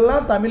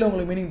 இதுக்கெல்லாம் தமிழ்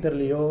உங்களுக்கு மீனிங்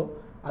தெரியலையோ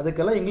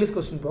அதுக்கெல்லாம் இங்கிலீஷ்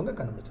கொஸ்டின் போங்க,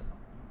 கண்டுபிடிச்சிடலாம்.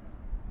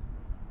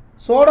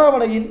 சோடா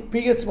வடையின்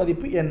pH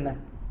மதிப்பு என்ன?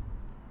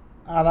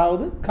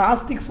 அதாவது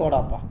காஸ்டிக்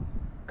சோடாப்பா.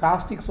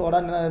 காஸ்டிக் சோடா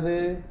என்னது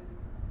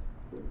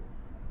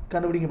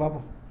கண்டுபிடிங்க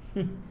பார்ப்போம்.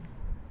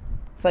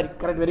 சரி,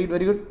 correct, very good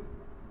very good.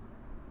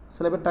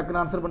 சில பேர்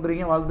டக்குன்னு ஆன்சர்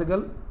பண்ணுறீங்க,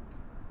 வாழ்த்துக்கள்.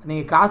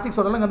 நீங்கள் காஸ்டிக்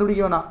சோடாலாம்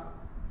கண்டுபிடிக்க வேணாம்,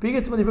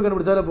 pH மதிப்பு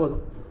கண்டுபிடிச்சாலே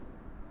போதும்.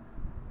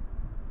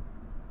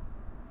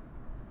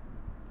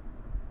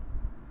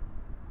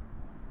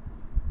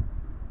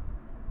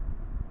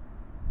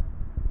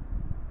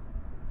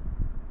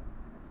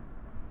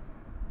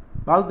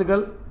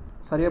 வாழ்த்துக்கள்,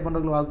 சரியாக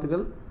பண்ணுறதுக்கு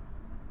வாழ்த்துக்கள்,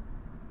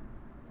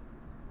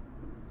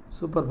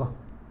 சூப்பர்ப்பா.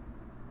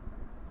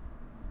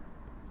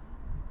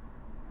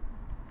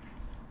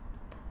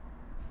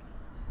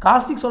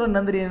 காஸ்டிக் சோடா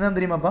என்ன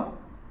தெரியுமாப்பா?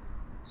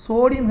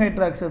 சோடியம்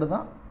ஹைட்ராக்சைடு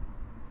தான்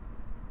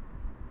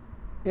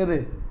எது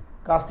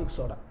காஸ்டிக்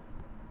சோடா.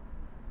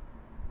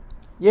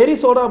 எரி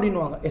சோடா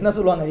அப்படின்வாங்க, என்ன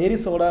சொல்லுவாங்க, எரி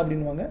சோடா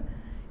அப்படின்வாங்க.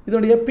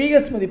 இதனுடைய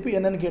pH மதிப்பு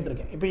என்னன்னு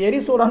கேட்டிருக்கேன். இப்போ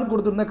எரி சோடான்னு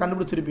கொடுத்துருந்தா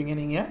கண்டுபிடிச்சிருப்பீங்க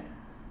நீங்கள்,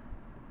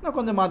 நான்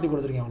கொஞ்சம் மாற்றி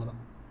கொடுத்துருக்கேன்,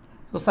 அவ்வளோதான்.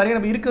 ஸோ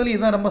சரியான இருக்கிறதுல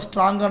இதுதான் ரொம்ப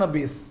ஸ்ட்ராங்கான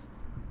பேஸ்.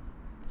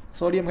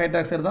 சோடியம்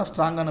ஹைட்ராக்சைடு தான்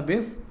ஸ்ட்ராங்கான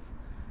பேஸ்.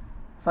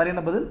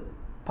 சரியான பதில்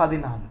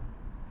 14.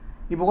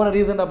 இப்போ கூட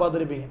ரீசெண்டாக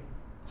பார்த்துருப்பீங்க,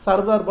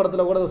 சர்தார்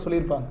படத்தில் கூட அதை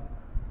சொல்லியிருப்பாங்க,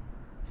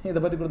 இதை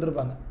பற்றி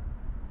கொடுத்துருப்பாங்க.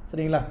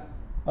 சரிங்களா?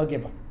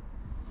 ஓகேப்பா.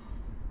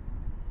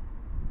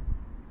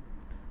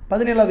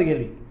 17வது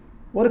கேள்வி.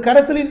 ஒரு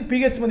கரைசலின்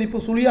pH மதிப்பு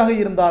சுழியாக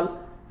இருந்தால்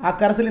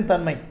அக்கரைசலின்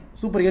தன்மை.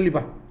 Super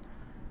கேள்விப்பா.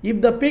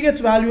 If the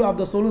pH value of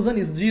the solution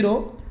is 0,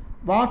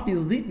 what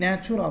is the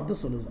nature of the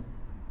solution?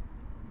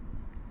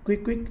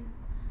 Quick quick.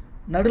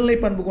 நடுநிலை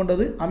பண்பு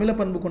கொண்டது, அமில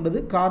பண்பு கொண்டது,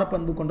 கார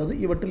பண்பு கொண்டது,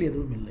 இவற்றில்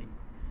எதுவும் இல்லை.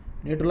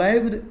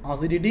 Neutralised,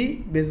 acidity,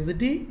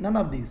 basicity, none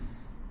of these.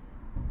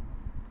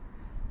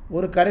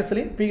 ஒரு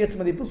கரைசலின் pH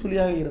மதிப்பு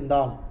சுழியாக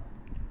இருந்தால்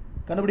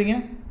கண்டுபிடிங்க.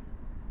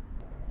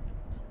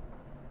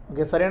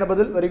 ஓகே, சரியான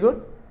பதில், வெரி குட்,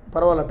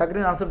 பரவாயில்ல,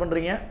 டக்குன்னு ஆன்சர்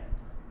பண்ணுறீங்க.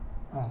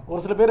 ஒரு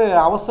சில பேர்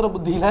அவசர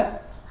புத்தியில்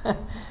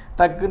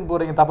டக்குன்னு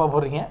போகிறீங்க, தப்பாக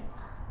போடுறீங்க.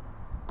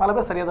 பல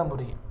பேர் சரியாக தான்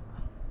போடுறீங்க.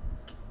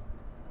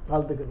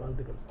 வாழ்த்துக்கள்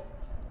வாழ்த்துக்கள்.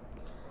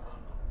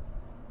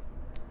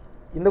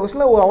 இந்த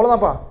கொஸ்டினில்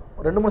அவ்வளோதான்ப்பா,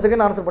 2-3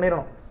 செகண்ட் ஆன்சர்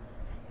பண்ணிடணும்.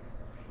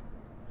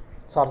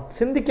 சார்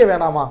சிந்திக்க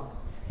வேணாமா?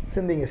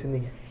 சிந்திங்க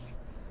சிந்திங்க.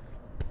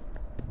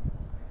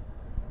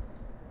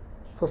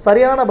 ஸோ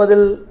சரியான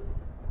பதில்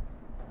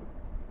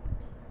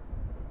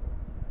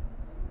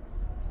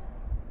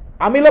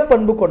அமில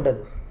பண்பு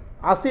கொண்டது,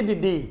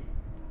 அசிடிட்டி.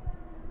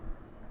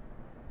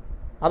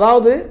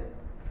 அதாவது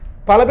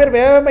பல பேர்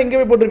வேகமாக இங்கே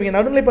போய் போட்டிருப்பீங்க,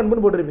 நடுநிலை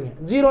பண்புன்னு போட்டிருப்பீங்க.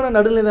 0னா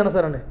நடுநிலை தானே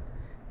சார்?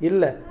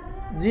 இல்லை,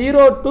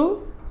 0 to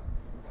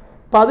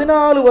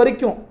 14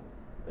 வரைக்கும்,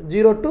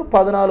 0 to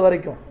 14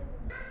 வரைக்கும்.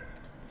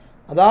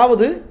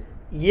 அதாவது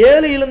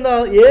 7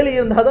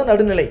 இருந்தால் தான்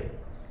நடுநிலை.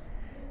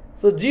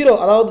 ஸோ 0,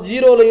 அதாவது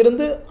 0ல்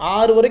இருந்து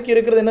 6 வரைக்கும்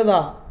இருக்கிறது என்ன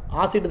தான்,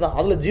 ஆசிட் தான்.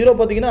 அதில் 0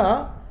 பார்த்தீங்கன்னா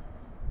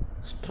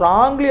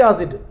ஸ்ட்ராங்லி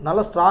ஆசிட், நல்ல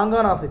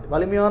ஸ்ட்ராங்கான ஆசிட்,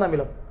 வலிமையான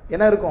அமிலம்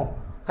என்ன இருக்கும்,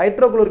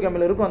 ஹைட்ரோகுளோரிக்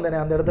அமிலம் இருக்கும்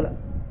அந்த இடத்துல.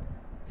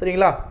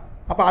 சரிங்களா?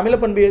 அப்போ அமில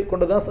பண்பு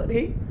கொண்டு தான் சரி.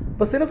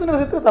 இப்போ சின்ன சின்ன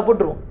விஷயத்தில்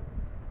தப்புட்டுருவோம்,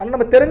 ஆனால்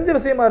நம்ம தெரிஞ்ச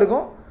விஷயமா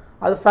இருக்கும்,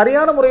 அது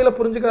சரியான முறையில்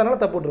புரிஞ்சுக்காதனால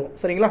தப்புட்டுருவோம்.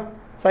 சரிங்களா?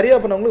 சரியாக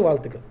பண்ணவங்களுக்கு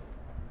வாழ்த்துக்கள்.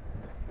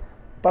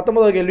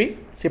 19வது கேள்வி,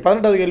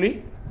 18வது கேள்வி.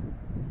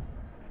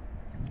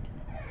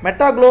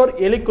 மெட்டாக்ளோர்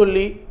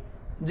எலிக்கொல்லி,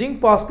 ஜிங்க்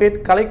பாஸ்பேட்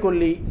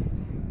களைக்கொல்லி,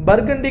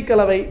 பர்கண்டி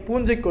கலவை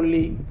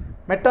பூஞ்சைக்கொல்லி,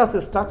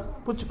 மெட்டாசிஸ்டாக்ஸ்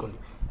பூச்சிக்கொல்லி.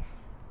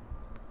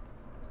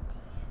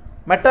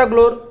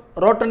 மெட்டாக்ளோர்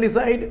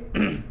ரோட்டன்டிசைடு,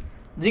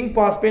 zinc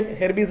phosphate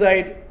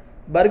herbicide,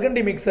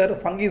 burgundy mixer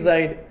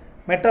fungicide,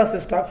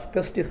 மெட்டாசிஸ்டாக்ஸ்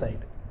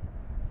pesticide.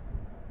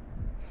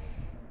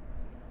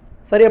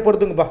 சரியாக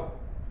பொறுத்துங்கப்பா.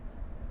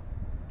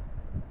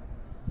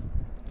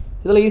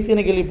 இதில்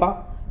ஈஸியான கேள்விப்பா,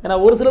 ஏன்னா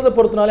ஒரு சிலதை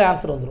பொறுத்தினாலே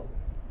ஆன்சர் வந்துடும்.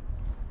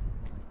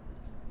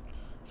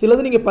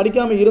 சிலது நீங்கள்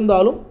படிக்காமல்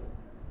இருந்தாலும்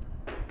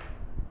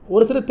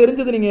ஒரு சில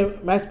தெரிஞ்சது நீங்கள்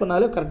மேட்ச்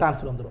பண்ணாலே கரெக்டாக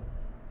ஆன்சர் வந்துடும்.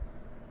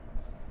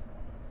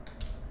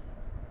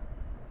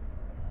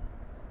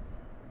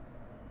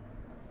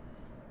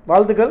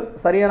 வாழ்த்துக்கள்,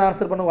 சரியான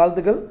ஆன்சர் பண்ண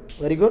வாழ்த்துக்கள்,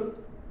 வெரி குட்.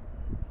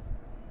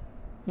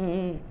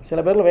 சில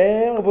பேரில்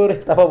வேக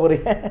போகிறேன், தப்பாக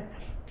போகிறீங்க.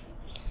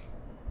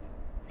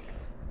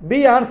 பி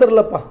ஆன்சர்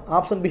இல்லைப்பா,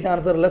 ஆப்ஷன் பி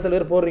ஆன்சர் இல்லை, சில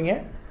பேர் போடுறீங்க.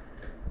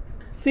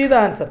 சி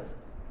தான் ஆன்சர்,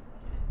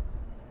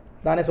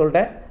 நானே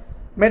சொல்லிட்டேன்.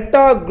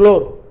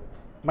 மெட்டாக்ளோர்,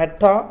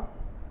 மெட்டா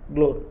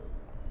குளோர்.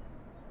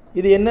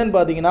 இது என்னன்னு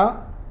பார்த்தீங்கன்னா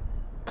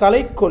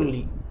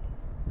களைக்கொல்லி.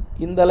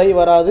 இந்த அலை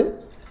வராது,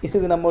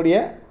 இது நம்முடைய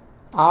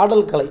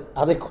ஆடல் கலை,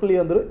 அதை கொல்லி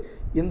வந்துடும்,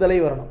 இந்த அலை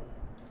வரணும்.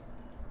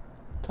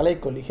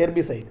 களைக்கொல்லி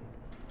ஹெர்பிசைடு.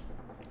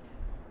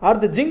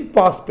 அடுத்து ஜிங்க்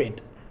பாஸ்பேட்.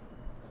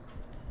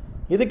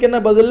 இதுக்கு என்ன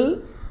பதில்?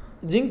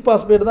 ஜிங்க்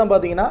பாஸ்பேட் தான்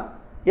பார்த்தீங்கன்னா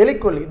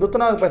எலிக்கொல்லி,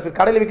 துத்தநாக பாஸ்பேட்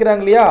கடையில்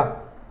விற்கிறாங்க இல்லையா,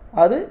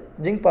 அது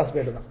ஜிங்க்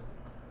பாஸ்பேட் தான்.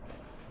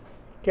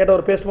 கேட்ட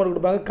ஒரு பேஸ்ட் மாதிரி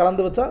கொடுப்பாங்க,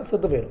 கலந்து வச்சா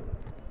செத்து போயிடும்.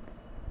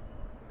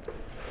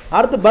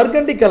 அடுத்து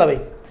பர்கண்டி கலவை.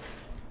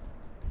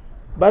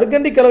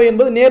 பர்கண்டி கலவை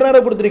என்பது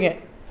நேர்நேராக கொடுத்துருங்க.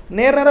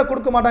 நேர்நேராக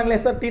கொடுக்க மாட்டாங்களே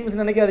சார் டீம்ஸ்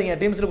நினைக்காதீங்க,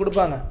 டீம்ஸில்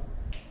கொடுப்பாங்க.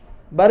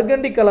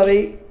 பர்கண்டி கலவை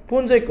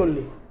பூஞ்சை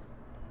கொல்லி.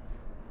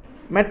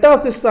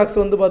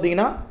 மெட்டாசிஸ்டாக்ஸ் வந்து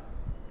பார்த்தீங்கன்னா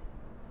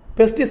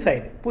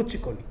பெஸ்டிசைடு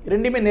பூச்சிக்கொல்லி.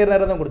 ரெண்டுமே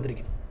நேர்நேராக தான்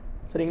கொடுத்துருக்கேன்.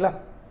 சரிங்களா?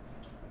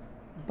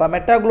 இப்போ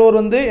மெட்டாக்ளோர்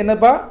வந்து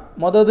என்னப்பா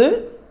மொதது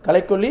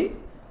களைக்கொல்லி,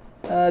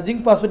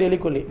 ஜிங்க் பாஸ்பேட்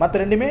எலிக்கொல்லி, மற்ற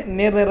ரெண்டுமே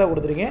நேர்நேராக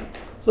கொடுத்துருக்கேன்.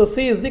 So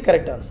C is the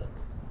correct answer.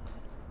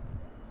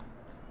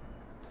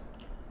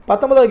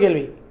 19வது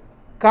கேள்வி,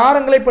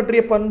 காரங்களை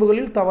பற்றிய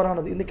பண்புகளில்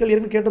தவறானது. இந்த கேள்வி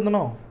எதுவும்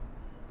கேட்டிருந்தனோ?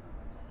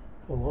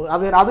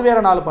 அது வேற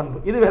 4 பண்பு,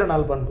 இது வேற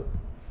 4 பண்பு.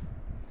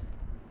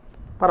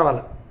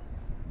 பரவாயில்ல,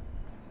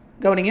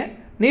 கவனிங்க.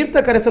 நீர்த்த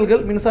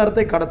கரைசல்கள்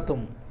மின்சாரத்தை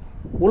கடத்தும்.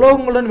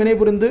 உலோகங்களுடன்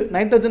வினைபுரிந்து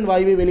நைட்ரஜன்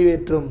வாயுவை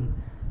வெளியேற்றும்.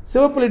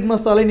 சிவப்பு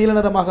லிட்மஸ் தாளை நீல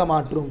நிறமாக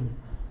மாற்றும்.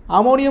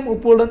 அமோனியம்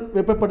உப்புடன்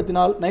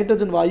வெப்பப்படுத்தினால்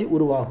நைட்ரஜன் வாயு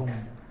உருவாகும்.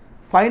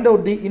 Find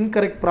out the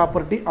incorrect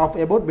property of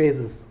about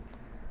bases.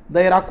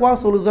 Their aqueous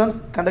solutions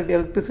conduct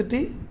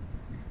electricity.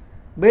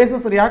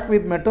 Bases react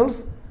with metals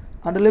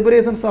and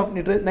liberations of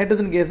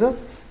nitrogen gases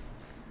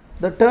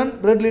that turn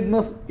red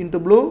litmus into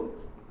blue.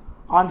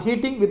 On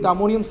heating with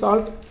ammonium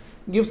salt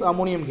gives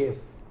ammonium gas.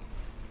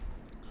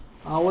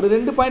 ஒரு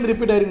 2 point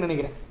repeat ஆயிருக்குன்னு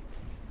நினைக்கிறேன்.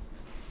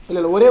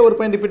 இல்லை ஒரே ஒரு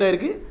point repeat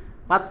ஆயிருக்கு,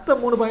 மற்ற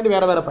 3 point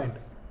வேறு வேறு பாயிண்ட்.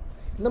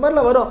 இந்த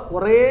மாதிரிலாம் வரும்,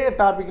 ஒரே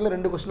டாப்பிக்கில்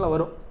 2 கொஸ்டினில்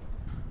வரும்.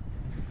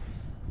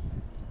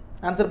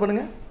 ஆன்சர்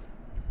பண்ணுங்கள்.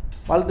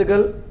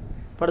 வாழ்த்துக்கள்,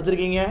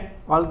 படிச்சிருக்கீங்க,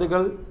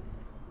 வாழ்த்துக்கள்.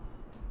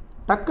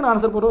 டக்குன்னு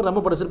ஆன்சர் போடுறவர்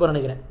ரொம்ப படிச்சிருப்பார்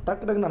நினைக்கிறேன்.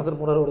 டக்குன்னு ஆன்சர்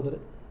போடுறவர்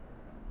ஒருத்தர்,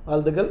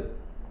 வாழ்த்துக்கள்.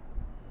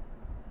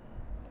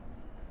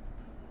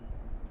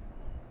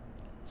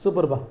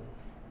 சூப்பர்பா.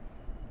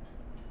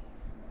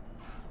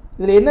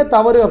 இதில் என்ன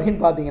தவறு அப்படின்னு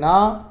பார்த்தீங்கன்னா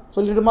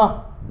சொல்லிட்டுமா?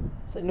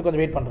 இன்னும்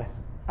கொஞ்சம் வெயிட் பண்ணுறேன்.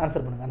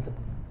 ஆன்சர் பண்ணுங்கள், ஆன்சர்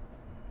பண்ணுங்கள்.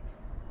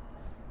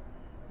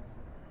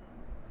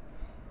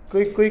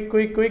 Quick quick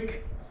quick quick.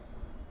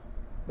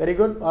 Very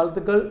good,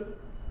 வாழ்த்துக்கள்,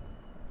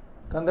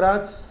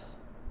 கங்க்ராட்ஸ்,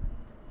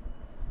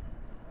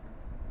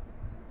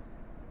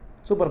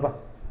 சூப்பர்ப்பா.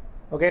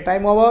 Okay,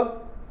 time over.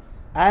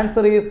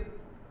 Answer is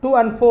 2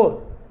 and 4.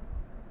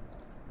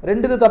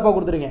 2 இது தப்பாக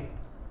கொடுத்துருங்க.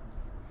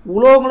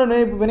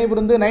 உலோகங்களும்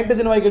வினைபுரிந்து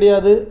நைட்ரஜன் வாயு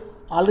கிடையாது,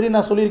 ஆல்ரெடி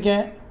நான்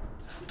சொல்லியிருக்கேன்,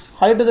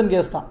 ஹைட்ரஜன்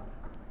கேஸ் தான்.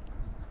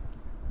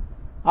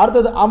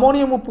 அடுத்தது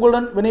அமோனியம்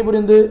உப்புகளுடன்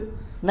வினைபுரிந்து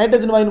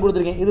நைட்ரஜன் வாயுன்னு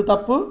கொடுத்துருக்கேன், இது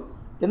தப்பு.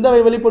 எந்த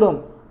வாயு வெளிப்படும்?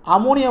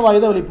 அமோனியா வாயு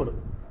தான் வெளிப்படும்.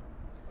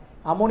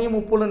 அமோனியம்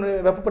உப்புடன்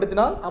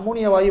வெப்பப்படுத்தினால்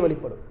அமோனியா வாயு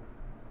வெளிப்படும்.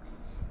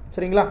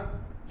 சரிங்களா?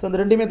 ஸோ இந்த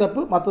ரெண்டுமே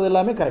தப்பு, மற்றது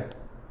எல்லாமே correct.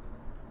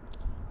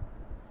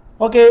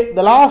 Okay,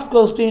 the last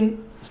question,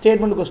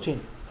 statement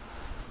question.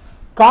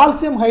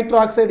 Calcium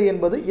hydroxide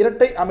என்பது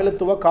இரட்டை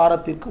அமிலத்துவ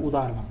காரத்திற்கு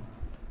உதாரணம்.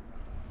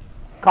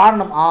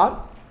 காரணம் ஆர்.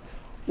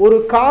 ஒரு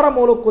கார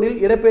மூலக்கூறில்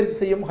இடப்பெயர்ச்சி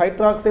செய்யும்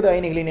ஹைட்ராக்சைடு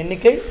அயனிகளின்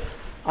எண்ணிக்கை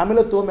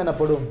அமிலத்துவம்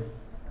எனப்படும்.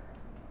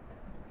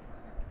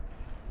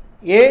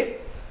 ஏ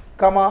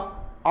கமா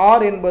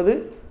ஆர் என்பது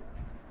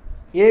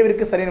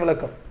ஏவிற்கு சரியான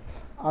விளக்கம்.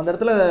 அந்த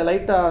இடத்துல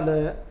லைட்டாக அந்த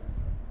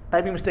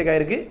டைப்பிங் மிஸ்டேக்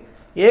ஆகிருக்கு.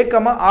 ஏ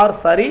கமா ஆர்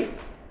சரி,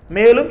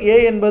 மேலும் ஏ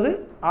என்பது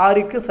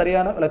ஆருக்கு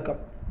சரியான விளக்கம்.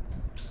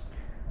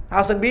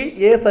 ஆப்ஷன் பி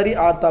ஏ சரி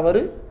ஆர்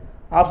தவறு.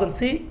 ஆப்ஷன்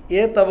சி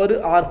ஏ தவறு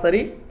ஆர்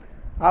சரி.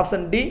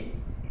 ஆப்ஷன் டி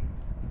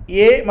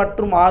ஏ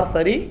மற்றும் ஆர்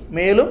சரி,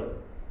 மேலும்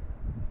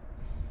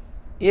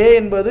ஏ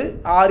என்பது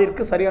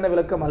ஆரிற்கு சரியான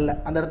விளக்கம் அல்ல.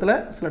 அந்த இடத்துல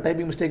சில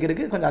டைப்பிங் மிஸ்டேக்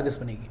இருக்குது, கொஞ்சம்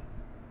அட்ஜஸ்ட் பண்ணிக்க.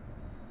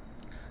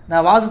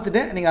 நான்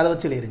வாசிச்சுட்டேன், நீங்கள் அதை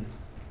வச்சு எழுதுங்க.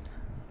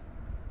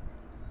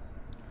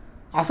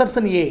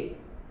 அசர்ஷன் ஏ.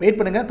 வெயிட்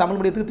பண்ணுங்கள், தமிழ்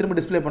மீடியத்துக்கு திரும்ப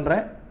டிஸ்பிளே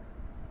பண்ணுறேன்.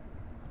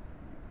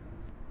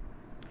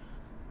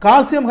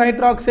 Calcium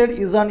hydroxide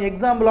is an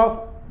example of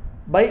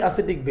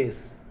biacidic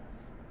base.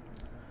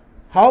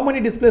 How many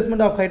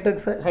displacement of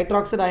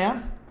hydroxide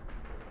ions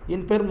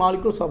in per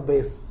molecules of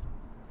base?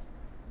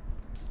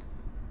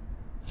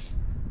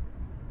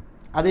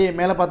 அதே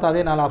மேலே பார்த்தா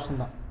அதே 4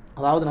 ஆப்ஷன் தான்.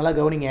 அதாவது நல்லா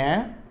கவனிங்க,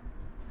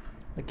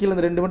 கீழே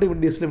இந்த 2 மட்டும்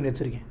இப்படி டிஸ்பிளே பண்ணி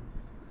வச்சுருக்கேன்,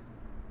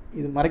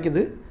 இது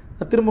மறைக்குது.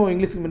 நான் திரும்ப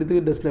இங்கிலீஷ்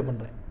மீடியத்துக்கு டிஸ்பிளே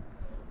பண்ணுறேன்.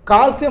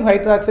 கால்சியம்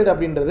ஹைட்ராக்சைடு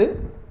அப்படின்றது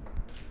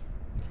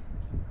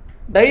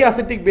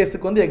டைஅசிட்டிக்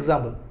பேஸுக்கு வந்து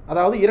எக்ஸாம்பிள்,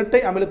 அதாவது இரட்டை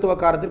அமிலத்துவ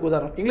காரத்திற்கு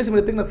உதாரணம். இங்கிலீஷ்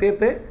மீடியத்துக்கு நான்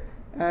சேர்த்து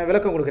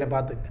விளக்கம் கொடுக்குறேன்,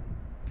 பார்த்துங்க.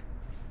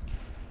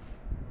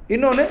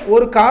 இன்னொன்று,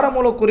 ஒரு கார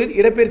மூலக்கூறில்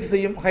இடப்பெயர்ச்சி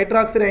செய்யும்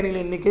ஹைட்ராக்சைடு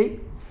அயனிகளின் எண்ணிக்கை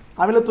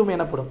அமிலத்துவம்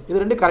எனப்படும்.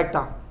 இது 2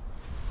 கரெக்டாக?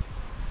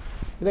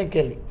 இதான்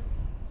கேள்வி.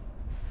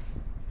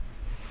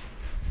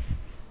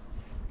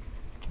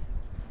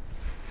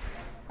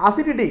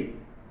 அசிடிட்டி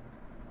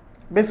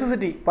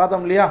பெசிசிட்டி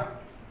பார்த்தோம் இல்லையா,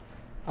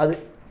 அது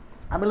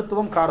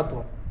அமிலத்துவம்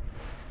காரத்துவம்.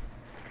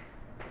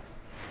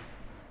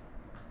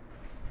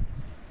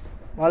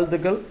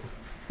 வாழ்த்துக்கள்.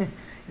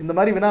 இந்த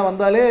மாதிரி வினா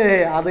வந்தாலே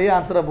அதையே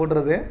ஆன்சராக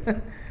போட்டுறது.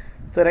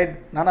 சரி ரைட்,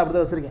 நானும் அப்படி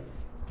தான் வச்சுருக்கேன்.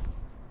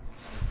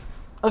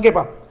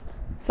 ஓகேப்பா,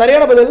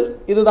 சரியான பதில்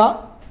இதுதான்.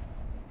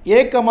 A,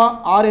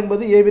 R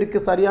என்பது ஏவிற்கு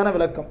சரியான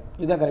விளக்கம்.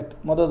 இதுதான் கரெக்ட்.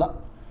 முதல் தான்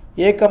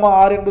A,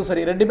 R என்பது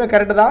சரி, ரெண்டுமே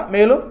கரெக்டு தான்.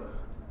 மேலும்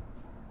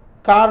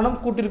காரணம்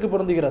கூட்டிற்கு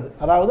பொருந்துகிறது.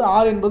 அதாவது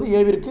R என்பது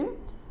ஏவிற்கு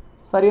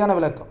சரியான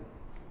விளக்கம்.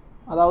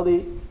 அதாவது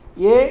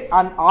A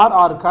and R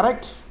are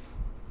correct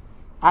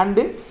and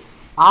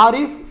R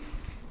is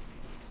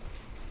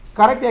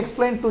correct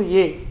explained to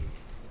A.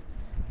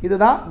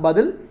 இதுதான்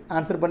பதில்.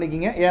 ஆன்சர்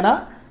பண்ணிக்கிங்க. ஏன்னா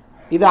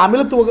இது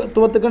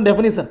அமிலத்துவத்துக்கு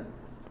டெஃபினிஷன்,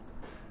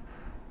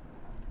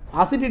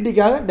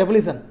 அசிடிட்டிக்காக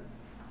டெஃபினிஷன்.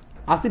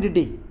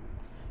 அசிடிட்டி,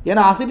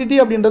 ஏன்னா அசிடிட்டி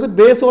அப்படின்றது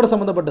பேஸோடு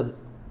சம்மந்தப்பட்டது.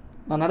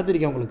 நான்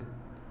நடத்தியிருக்கேன், உங்களுக்கு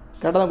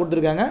கரெக்டாக தான்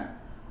கொடுத்துருக்காங்க.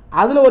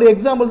 அதில் ஒரு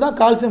எக்ஸாம்பிள் தான்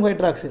கால்சியம்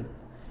ஹைட்ராக்சைடு.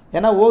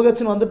 ஏன்னா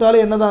OHன்னு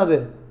வந்துட்டாலே என்ன தான் அது,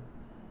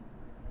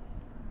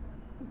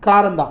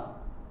 காரம் தான்.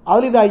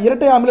 அதில் இது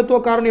இரட்டை அமிலத்துவ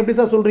காரம் எப்படி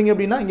சார் சொல்கிறீங்க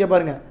அப்படின்னா, இங்கே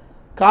பாருங்கள்,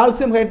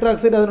 கால்சியம்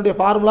ஹைட்ராக்சைடு அதனுடைய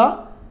ஃபார்முலா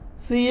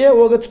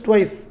CaOH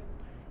twice.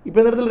 இப்போ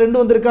இந்த இடத்துல 2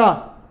 வந்திருக்கா,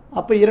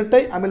 அப்போ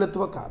இரட்டை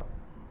அமிலத்துவ காரம்.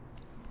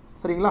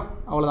 சரிங்களா,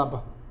 அவ்வளோதான்ப்பா.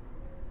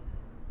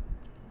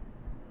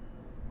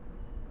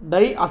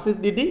 Tie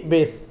acidity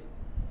base.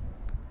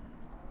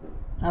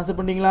 ஆன்சர்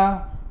பண்ணிங்களா?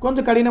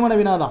 கொஞ்சம் கடினமான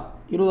வினா தான்,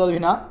 20வது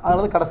வினா,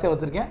 அதனால தான் கடைசியாக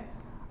வச்சுருக்கேன்.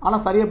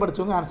 ஆனால் சரியாக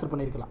படித்தவங்க ஆன்சர்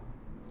பண்ணியிருக்கலாம்.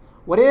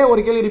 ஒரே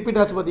ஒரு கேள்வி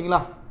ரிப்பீட் ஆச்சு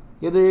பார்த்தீங்களா,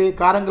 எது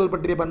காரங்கள்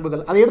பற்றிய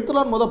பண்புகள். அதை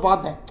எடுத்துலான்னு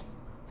பார்த்தேன்.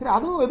 சரி,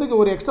 அதுவும் எதுக்கு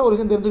ஒரு எக்ஸ்ட்ரா ஒரு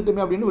விஷயம்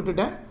தெரிஞ்சுக்கிட்டுமே அப்படின்னு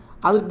விட்டுட்டேன்.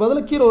 அதுக்கு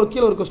பதிலாக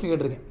கீழே ஒரு கொஸ்டின்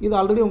கேட்டிருக்கேன். இது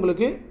ஆல்ரெடி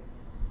உங்களுக்கு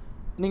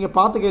நீங்கள்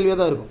பார்த்த கேள்வியாக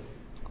தான் இருக்கும்.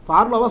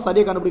 ஃபார்முலாவாக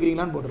சரியாக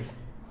கண்டுபிடிக்கிறீங்களான்னு போட்டிருக்கோம்.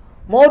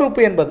 மோர்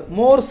உப்பு என்பது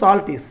மோர்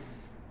சால்ட் இஸ்.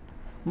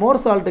 மோர்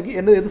சால்ட்டுக்கு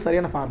எது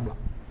சரியான ஃபார்முலா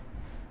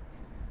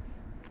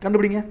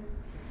கண்டுபிடிங்க.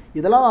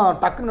 இதெல்லாம்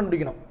டக்குன்னு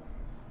கண்டுபிடிக்கணும்.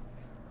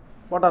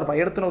 போட்டார்ப்பா,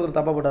 எடுத்துன்னு ஒருத்தர்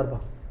தப்பாக போட்டார்ப்பா.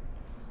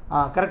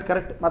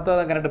 கரெக்ட்,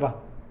 மற்றதான் கரெக்டுப்பா.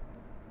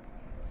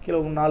 கீழே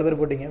 4 பேர்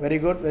போட்டிங்க. வெரி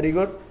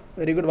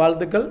குட்,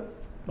 வாழ்த்துக்கள்.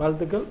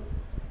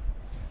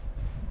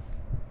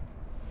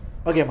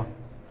 ஓகேம்மா,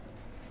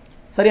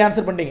 சரி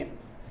ஆன்சர் பண்ணிட்டீங்க.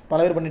 பல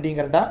பேர் பண்ணிட்டீங்க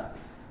கரெக்டாக.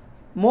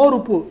 மோர்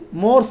உப்பு,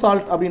 மோர்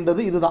சால்ட்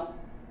அப்படின்றது இதுதான்.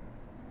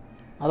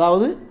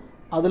 அதாவது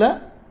அதில்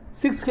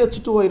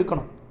 6H2O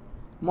இருக்கணும்.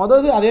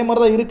 முதல்ல அதே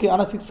மாதிரி தான் இருக்குது,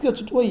 ஆனால்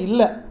 6H2O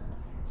இல்லை.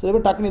 சில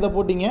பேர் டக்குன்னு இதை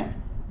போட்டிங்க.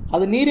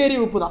 அது நீரேறி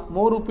உப்பு தான்.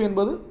 மோர் உப்பு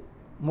என்பது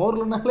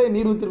மோர்லனாலே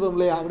நீர் ஊற்றிருப்போம்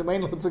இல்லையா, அப்படி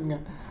மைண்டில் வச்சுக்கோங்க.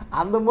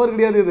 அந்த மோர்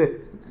கிடையாது இது,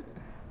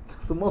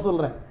 சும்மா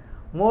சொல்கிறேன்.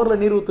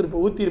 மோரில் நீர்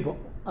ஊற்றிருப்போம்,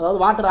 அதாவது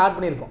வாட்டர் ஆட்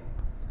பண்ணியிருப்போம்.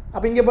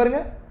 அப்போ இங்கே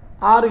பாருங்கள்,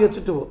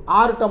 6H2O,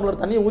 6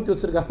 டம்ளர் தண்ணியை ஊற்றி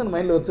வச்சுருக்காங்கன்னு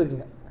மைண்டில்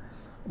வச்சுருக்குங்க.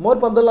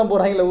 மோர் பந்தெல்லாம்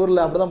போடுறாங்களே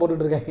ஊரில், அப்படி தான்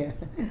போட்டுட்ருக்காங்க.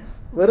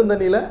 வெறும்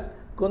தண்ணியில்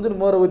கொஞ்சம்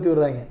மோரை ஊற்றி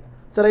விடுறாங்க.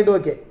 சரி ரைட்,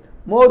 ஓகே.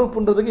 மோர்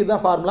உப்புன்றதுக்கு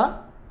இதுதான் ஃபார்முலா.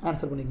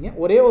 ஆன்சர் பண்ணிக்கோங்க.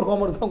 ஒரே ஒரு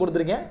ஹோம்ஒர்க் தான்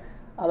கொடுத்துருக்கேன்,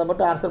 அதை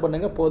மட்டும் ஆன்சர்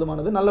பண்ணுங்கள்,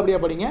 போதுமானது.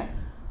 நல்லபடியாக படிங்க.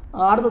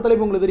 அடுத்த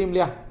தலைப்பு உங்களுக்கு தெரியும்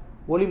இல்லையா,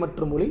 ஒளி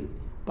மற்றும் ஒளி.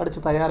 படித்து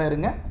தயாராக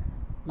இருங்க.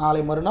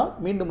 நாளை மறுநாள்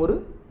மீண்டும் ஒரு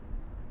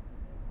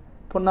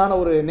பொன்னான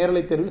ஒரு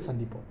நேரலை தேர்வில்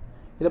சந்திப்போம்.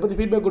 இதை பற்றி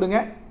ஃபீட்பேக் கொடுங்க.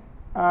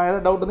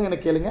 ஏதாவது டவுட் வந்து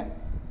எனக்கு கேளுங்க.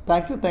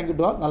 Thank you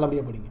to all.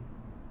 நல்லபடியாக படிங்க.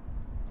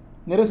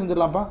 நிறைவு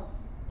செஞ்சிடலாம்ப்பா,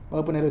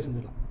 வகுப்பு நிறைவு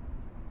செஞ்சிடலாம்.